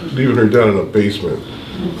 leaving her down in a basement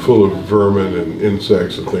full of vermin and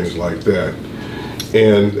insects and things like that.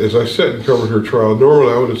 And as I sat and covered her trial,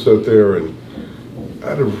 normally I would have sat there and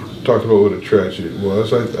I'd have talked about what a tragedy it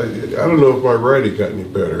was. I don't know if my writing got any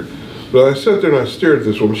better, but I sat there and I stared at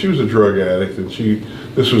this woman. She was a drug addict, and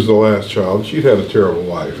this was the last child. She'd had a terrible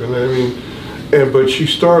life, and I mean, but she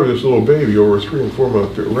starved this little baby over a 3- and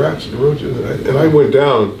 4-month period. Rats and roaches, and I went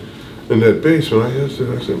down in that basement. I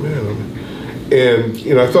said, man, and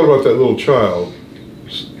you know, I thought about that little child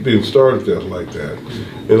being starved to death like that,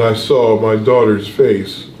 and I saw my daughter's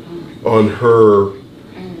face on her,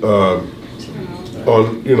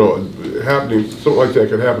 you know, happening, something like that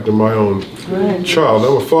could happen to my own child.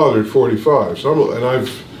 I'm a father at 45, so and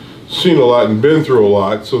I've seen a lot and been through a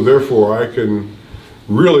lot, so therefore I can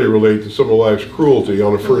really relate to some of life's cruelty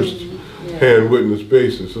on a first-hand witness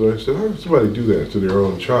basis. And I said, how does somebody do that to their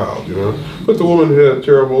own child, you know? But the woman had a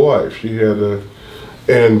terrible life. She had a,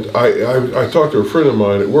 and I talked to a friend of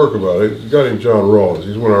mine at work about it, a guy named John Rawlins.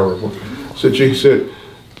 He's one of our,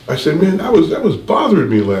 I said, man, that was bothering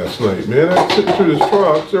me last night, man. I was sitting through this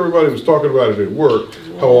trial, because everybody was talking about it at work,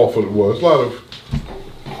 how awful it was. A lot of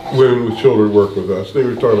women with children work with us. They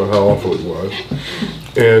were talking about how awful it was.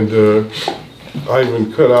 And I even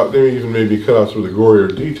they even made me cut out some of the gorier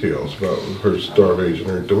details about her starvation,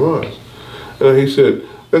 her demise. And he said,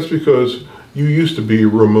 that's because you used to be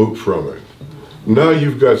remote from it. Now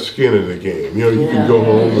you've got skin in the game. You know, you can go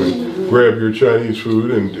home and grab your Chinese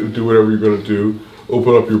food and do whatever you're going to do.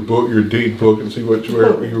 Open up your book, your date book, and see where you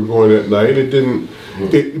were going that night.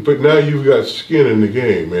 But now you've got skin in the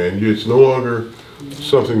game, man. It's no longer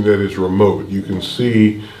something that is remote. You can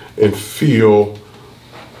see and feel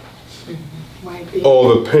all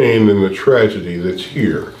the pain and the tragedy that's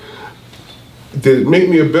here. Did it make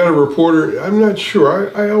me a better reporter? I'm not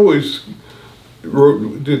sure. I always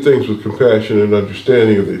did things with compassion and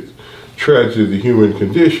understanding of the tragedy of the human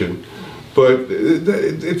condition. But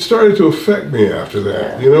it started to affect me after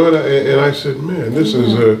that, you know, and I said, man, this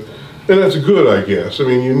is and that's good, I guess. I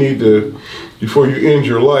mean, you need to, before you end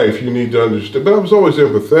your life, you need to understand. But I was always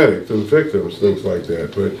empathetic to the victims, things like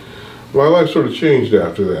that. But my life sort of changed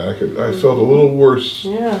after that. I felt a little worse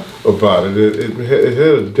about it. It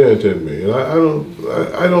had a dent in me, and I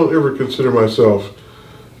don't ever consider myself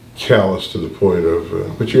callous to the point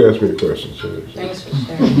of, but you asked me a question, so. Thanks for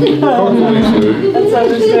sharing. That's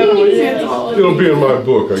understandable. It'll be in my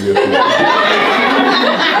book, I guess.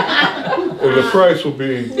 And the price will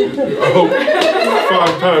be, I hope,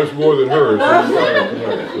 5 times more than hers.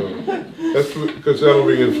 So that's because that'll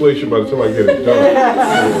be inflation by the time I get it done.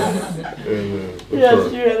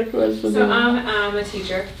 Yes, you had a question. So I'm a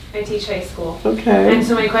teacher. I teach high school. Okay. And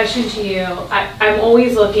so my question to you, I'm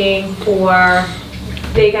always looking for,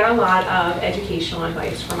 they get a lot of educational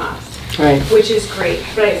advice from us, right, which is great.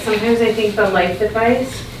 But sometimes I think the life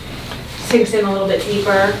advice sinks in a little bit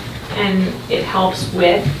deeper, and it helps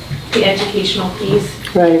with the educational piece.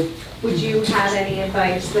 Right. Would you have any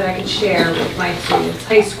advice that I could share with my students,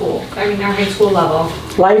 high school? I mean, our high school level.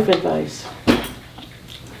 Life advice.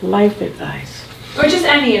 Life advice. Or just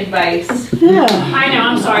any advice. Yeah. I know,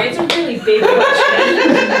 I'm sorry, it's a really big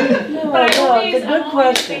question. No, but I'm always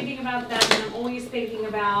question. thinking about them, and I'm always thinking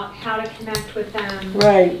about how to connect with them.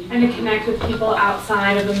 Right. And to connect with people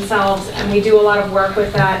outside of themselves, and we do a lot of work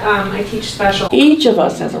with that. I teach special. Each of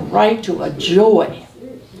us has a right to a joy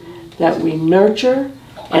that we nurture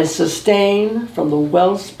and sustain from the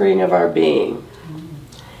wellspring of our being.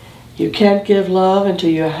 You can't give love until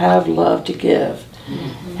you have love to give.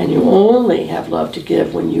 And you only have love to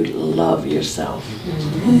give when you love yourself.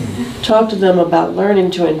 Talk to them about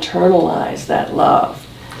learning to internalize that love,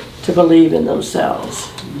 to believe in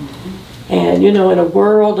themselves. And you know, in a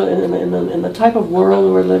world, in the type of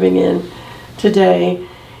world we're living in today,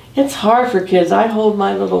 it's hard for kids. I hold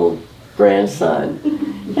my little grandson,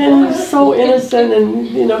 and he's so innocent, and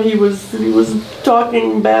you know, he was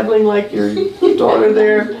talking, babbling like your daughter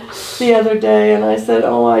there the other day, and I said,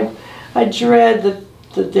 oh, I dread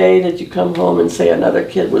the day that you come home and say another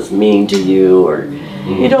kid was mean to you, or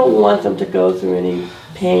you don't want them to go through any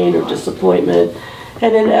pain or disappointment,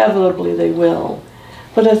 and inevitably they will.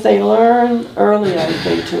 But if they learn early, I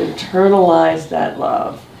think, to internalize that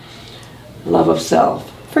love of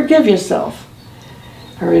self, forgive yourself.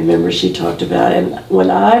 I remember she talked about it, and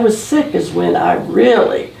when I was sick is when I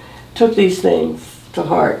really took these things to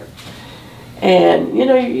heart. And you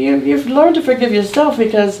know, you've learned to forgive yourself,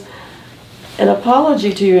 because an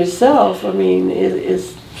apology to yourself, I mean,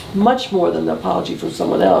 is much more than an apology from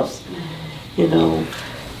someone else. You know,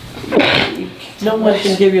 no one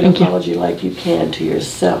can give you an apology like you can to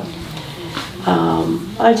yourself.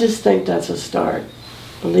 I just think that's a start.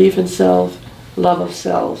 Belief in self, love of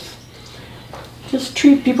self. Just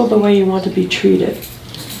treat people the way you want to be treated.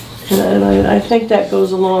 And I think that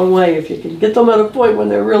goes a long way if you can get them at a point when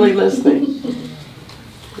they're really listening.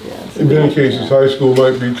 Yeah, in many cases, high school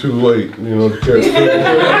might be too late, you know, to catch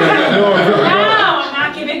No, I'm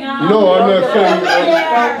not giving up. No, I'm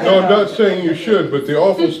not saying you should, but the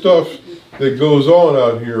awful stuff that goes on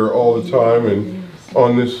out here all the time, and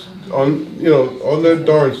on that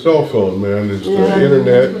darn cell phone, man, is the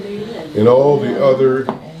internet and all the other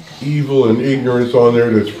evil and ignorance on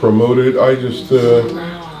there that's promoted. I just,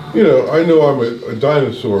 you know, I know I'm a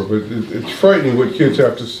dinosaur, but it's frightening what kids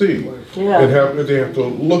have to see, and what they have to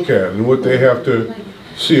look at, and what they have to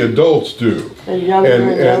see adults do. And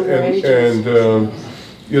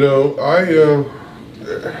you know, I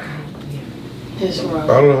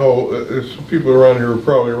don't know how, there's some people around here who are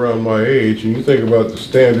probably around my age, and you think about the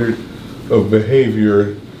standard of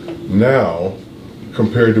behavior now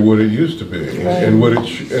compared to what it used to be, and what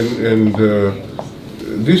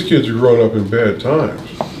these kids are growing up in bad times.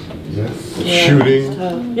 Shooting,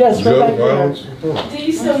 gun violence. Do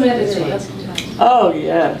you still meditate? Oh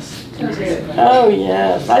yes. Oh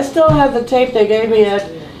yes. I still have the tape they gave me at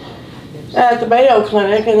the Mayo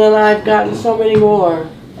Clinic, and then I've gotten so many more.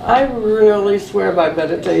 I really swear by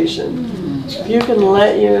meditation. If you can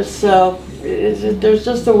let yourself, there's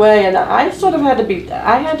just a way, and I sort of had to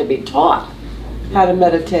be taught how to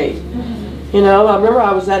meditate. You know, I remember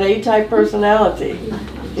I was that A-type personality.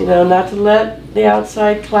 You know, not to let the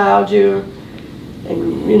outside cloud you,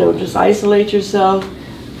 and you know, just isolate yourself,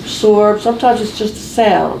 absorb. Sometimes it's just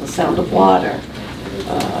the sound of water,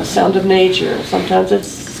 a sound of nature. Sometimes it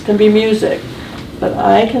can be music, but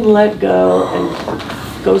I can let go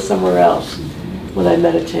and go somewhere else when I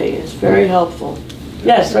meditate. It's very helpful.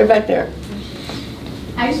 Yes, right back there.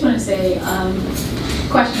 I just want to say,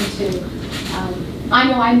 question two. I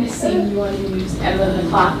know I miss seeing you on the news at 11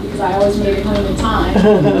 o'clock because I always made it home in time to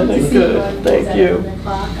see you on the news at 11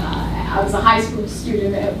 o'clock. I was a high school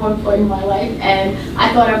student at one point in my life, and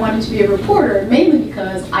I thought I wanted to be a reporter, mainly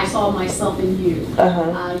because I saw myself in you.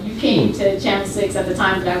 You came to Channel 6 at the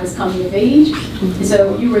time that I was coming of age,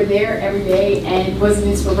 so you were there every day and was an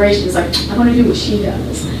inspiration. It's like, I want to do what she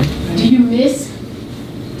does. Do you miss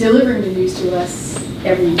delivering the news to us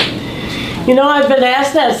every day? You know, I've been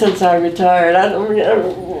asked that since I retired. I'm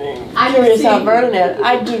curious how Vernon is.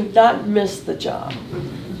 I do not miss the job.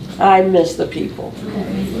 I miss the people.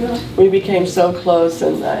 We became so close,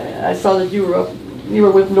 and I saw that you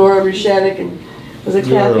were with Nora Rushanik and was at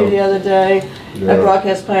Kathy the other day at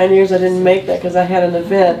Broadcast Pioneers. I didn't make that because I had an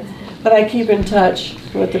event, but I keep in touch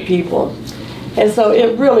with the people. And so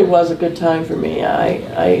it really was a good time for me.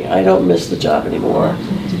 I don't miss the job anymore.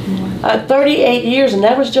 38 years, and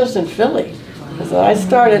that was just in Philly. So I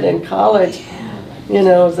started in college, you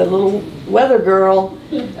know, as a little weather girl.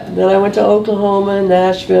 Then I went to Oklahoma and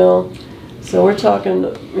Nashville. So we're talking,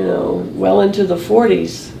 you know, well into the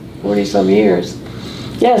 40-some years.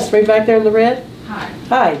 Yes, right back there in the red. Hi.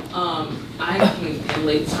 Hi. I came in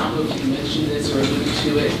late. I don't know if you mentioned this or alluded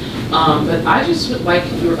to it, but I just would like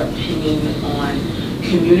your opinion on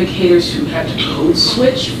communicators who have to code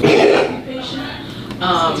switch for the occupation.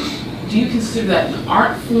 do you consider that an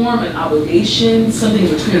art form, an obligation, something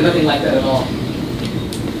in between, or nothing like that at all?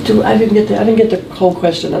 I didn't get the whole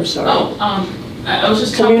question, I'm sorry. Oh, I was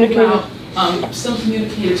just talking about some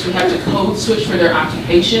communicators who have to code switch for their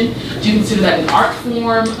occupation. Do you consider that an art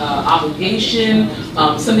form, obligation,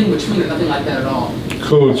 something in between, or nothing like that at all?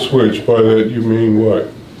 Code switch, by that you mean what?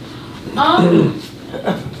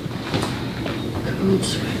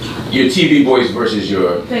 Your TV voice versus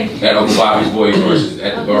your at Uncle Bobbie's voice versus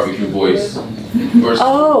at the barbecue voice. Versus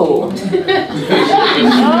oh.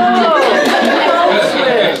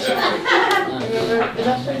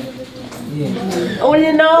 Oh,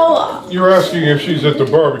 you know. You're asking if she's at the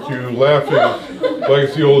barbecue laughing like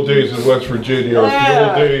it's the old days in West Virginia, or it's the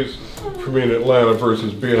old days for me in Atlanta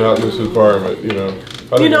versus being out in this environment, you know.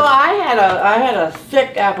 I had a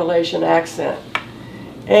thick Appalachian accent.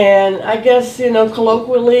 And I guess, you know,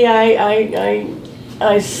 colloquially,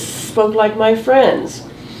 I spoke like my friends.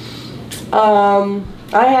 I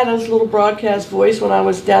had this little broadcast voice when I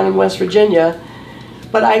was down in West Virginia,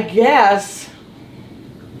 but I guess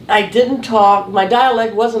I didn't talk, my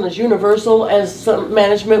dialect wasn't as universal as some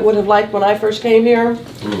management would have liked when I first came here.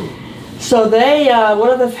 So they, one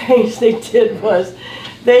of the things they did was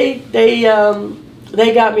they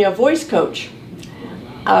got me a voice coach.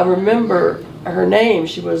 I remember her name,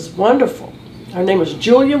 she was wonderful. Her name was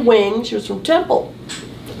Julia Wing, she was from Temple,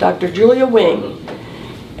 Dr. Julia Wing.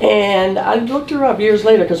 And I looked her up years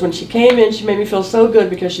later, because when she came in, she made me feel so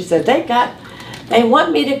good, because she said, they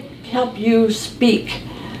want me to help you speak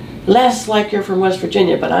less like you're from West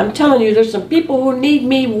Virginia, but I'm telling you, there's some people who need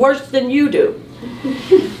me worse than you do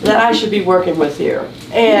that I should be working with here.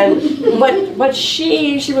 And but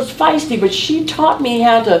she was feisty, but she taught me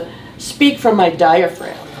how to speak from my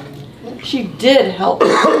diaphragm. She did help me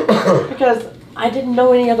because I didn't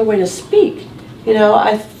know any other way to speak. You know,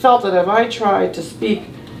 I felt that if I tried to speak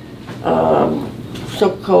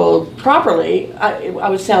so-called properly, I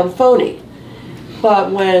would sound phony.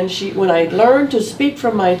 But when I learned to speak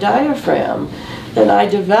from my diaphragm, then I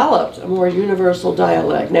developed a more universal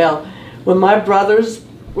dialect. Now, when my brothers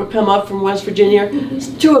would come up from West Virginia,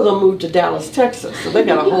 2 of them moved to Dallas, Texas, so they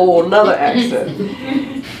got a whole nother accent.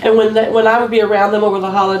 And when I would be around them over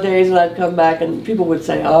the holidays, and I'd come back, and people would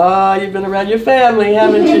say, "Oh, you've been around your family,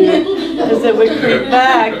 haven't you?" As it would creep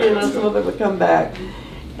back, you know, some of it would come back.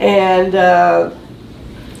 And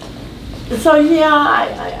so yeah,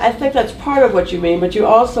 I think that's part of what you mean, but you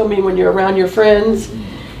also mean when you're around your friends,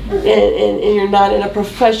 and you're not in a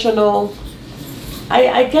professional.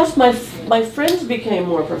 I guess my friends became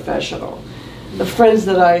more professional. The friends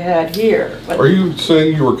that I had here. But are you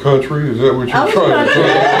saying you were country? Is that what you're trying to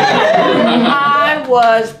say? I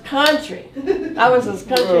was country. I was as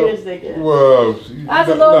country as they get. Well, I was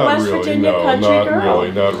a little West Virginia country girl.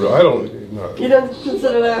 Not really. I don't. No. You don't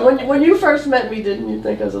consider that? When you first met me, didn't you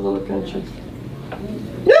think I was a little country?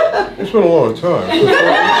 It's been a long time.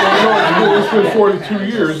 It's been 42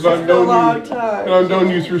 years, and I've known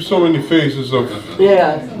you through so many phases of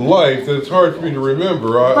life that it's hard for me to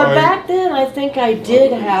remember. But back then, I think I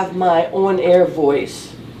did have my on-air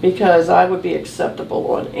voice, because I would be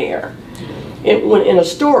acceptable on air in a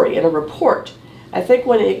story, in a report. I think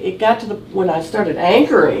when it got to when I started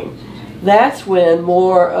anchoring, that's when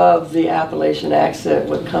more of the Appalachian accent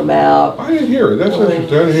would come out. I didn't hear it. That's interesting. I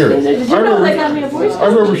didn't hear it. Did you know they got me a voice coach? I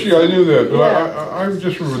remember I knew that, but I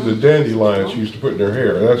just remember the dandelions she used to put in her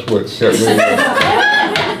hair. That's what kept me.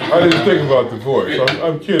 I didn't think about the voice.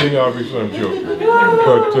 I'm kidding. Obviously, I'm joking.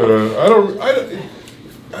 But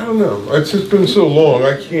I don't know. It's just been so long.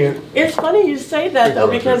 I can't. It's funny you say that though,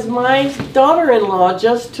 because my daughter-in-law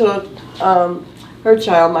just took her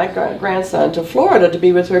child, my grandson, to Florida to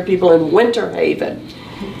be with her people in Winter Haven.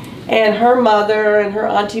 And her mother and her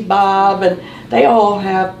Auntie Bob, and they all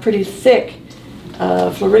have pretty thick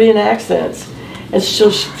Floridian accents. And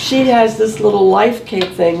so she has this little life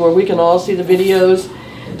cake thing where we can all see the videos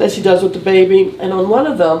that she does with the baby. And on one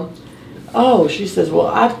of them, she says,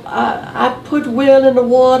 well, I put Will in the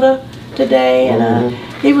water today, and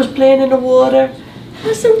he was playing in the water.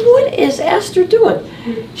 I said, what is Esther doing?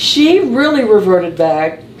 She really reverted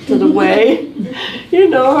back to the way, you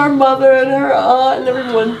know, her mother and her aunt and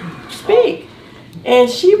everyone speak. And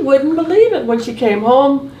she wouldn't believe it when she came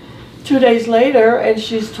home 2 days later, and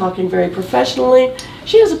she's talking very professionally.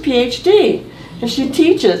 She has a PhD, and she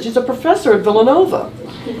teaches. She's a professor at Villanova.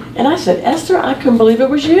 And I said, Esther, I couldn't believe it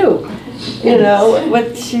was you. You know,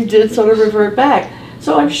 but she did sort of revert back.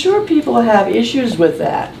 So I'm sure people have issues with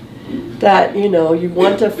that. That, you know, you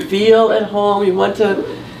want to feel at home, you want to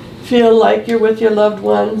feel like you're with your loved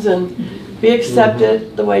ones and be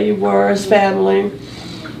accepted the way you were as family.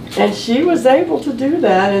 And she was able to do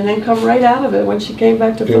that and then come right out of it when she came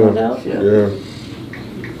back to Philadelphia. Yeah.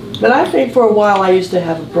 But I think for a while I used to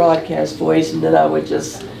have a broadcast voice, and then I would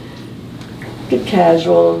just get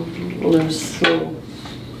casual, loose. So,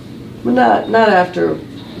 but not after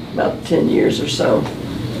about 10 years or so.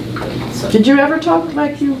 Did you ever talk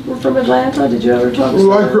like you were from Atlanta? Did you ever talk?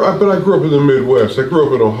 Well, I grew up in the Midwest. I grew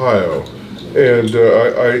up in Ohio, and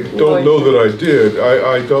I don't know that I did.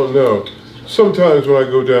 I don't know. Sometimes when I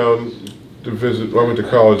go down to visit, I went to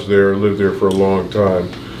college there, lived there for a long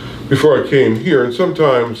time before I came here, and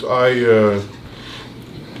sometimes when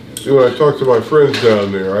I talk to my friends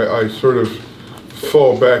down there, I sort of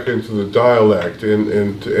fall back into the dialect, and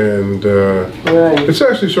it's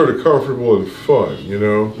actually sort of comfortable and fun, you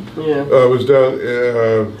know. Yeah. I was down,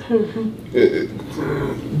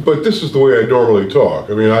 but this is the way I normally talk.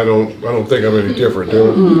 I mean, I don't think I'm any different,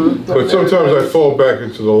 do I? But sometimes I fall back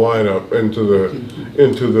into the lineup, into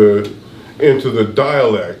the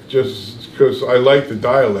dialect, just because I like the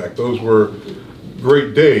dialect. Those were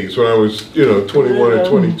great days when I was, 21 and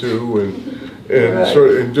 22, and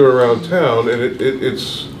sort of doing around town, and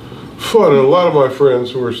it's fun. And a lot of my friends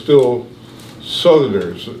who are still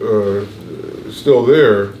Southerners, still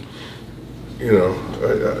there,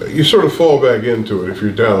 you sort of fall back into it if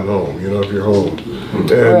you're down home, if you're home.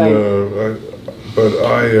 And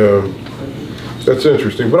that's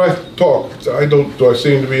interesting. But do I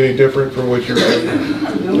seem to be any different from what you're saying?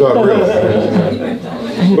 Not really.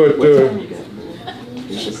 But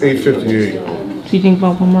 8:58. Do you think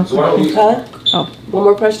about one more question? Huh? Oh. One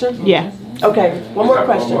more question? Yeah. Okay, one more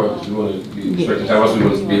question. You want to be strict time, also we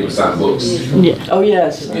want to be able to sign books. Yeah. Oh,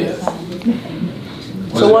 yes. Yeah.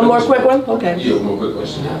 So one more quick one? Okay. Yeah, one more quick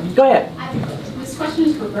question. Go ahead. This question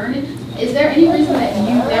is for Vernon. Is there any reason that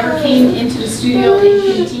you never came into the studio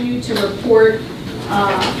and continued to report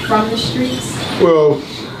from the streets? Well,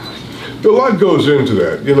 a lot goes into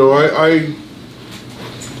that.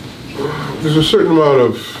 There's a certain amount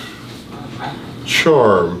of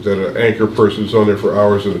charm that an anchor person who's on there for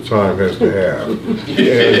hours at a time has to have. And,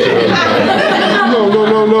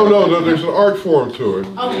 no, there's an art form to it.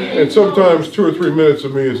 And sometimes 2 or 3 minutes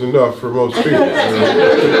of me is enough for most people.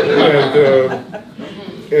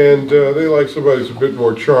 And they like somebody who's a bit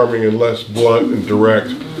more charming and less blunt and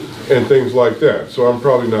direct and things like that. So I'm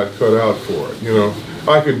probably not cut out for it,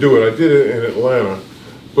 I could do it. I did it in Atlanta,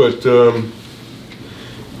 but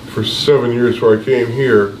for 7 years before I came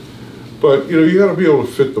here. But, you got to be able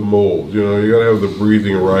to fit the mold, you got to have the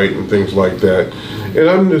breathing right and things like that. And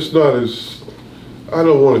I'm just not I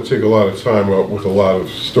don't want to take a lot of time up with a lot of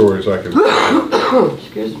stories I can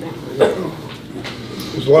Excuse me.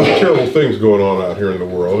 There's a lot of terrible things going on out here in the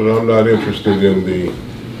world, and I'm not interested in the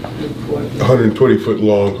 120-foot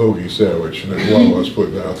long hoagie sandwich that Wawa's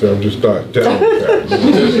putting out there. I'm just not down with that.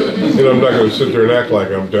 I'm not going to sit there and act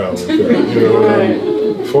like I'm down with that.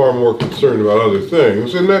 I'm far more concerned about other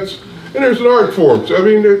things, and there's an art form. I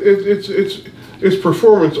mean, it's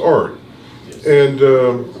performance art, and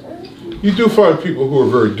you do find people who are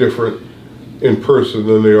very different in person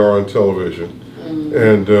than they are on television,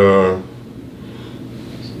 and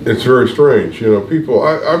it's very strange. People.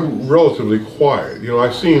 I'm relatively quiet.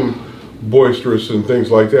 I seem boisterous and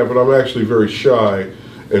things like that, but I'm actually very shy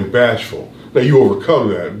and bashful. Now you overcome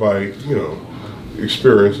that by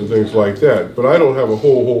experience and things like that, but I don't have a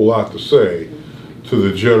whole lot to say to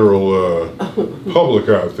the general public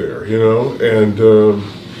out there, and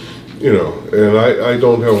and I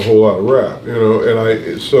don't have a whole lot of rap,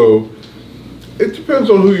 so it depends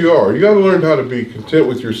on who you are. You got to learn how to be content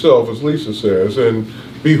with yourself, as Lisa says, and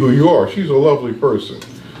be who you are. She's a lovely person.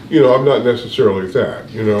 I'm not necessarily that,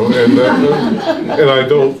 and I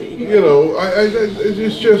don't,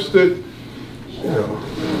 it's just that,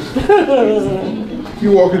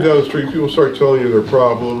 you're walking down the street, people start telling you their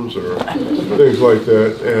problems or things like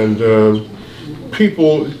that, and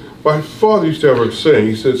my father used to have a saying,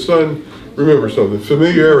 he said, son, remember something,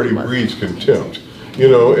 familiarity breeds contempt,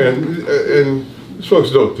 and these folks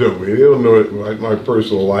don't do me, they don't know my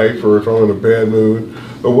personal life or if I'm in a bad mood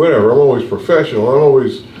or whatever. I'm always professional, I'm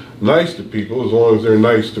always nice to people as long as they're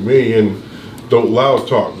nice to me and don't loud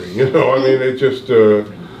talk me, I mean, it just,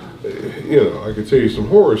 I could tell you some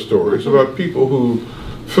horror stories about people who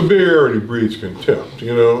familiarity breeds contempt,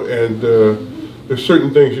 and there's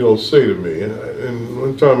certain things you don't say to me. And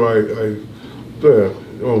one time I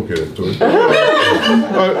won't get into it.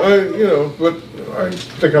 But I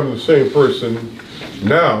think I'm the same person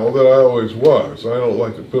now that I always was. I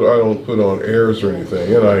don't put on airs or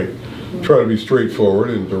anything, and I try to be straightforward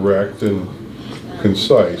and direct and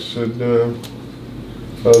concise. And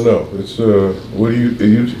I don't know. It's what do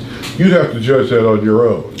you you'd have to judge that on your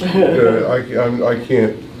own. I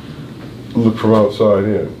can't look from outside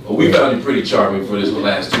in. Well, we found you pretty charming for this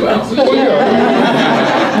last 2 hours. Well,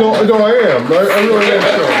 yeah. No, I am. I really am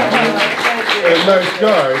charming. A nice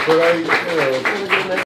guy, but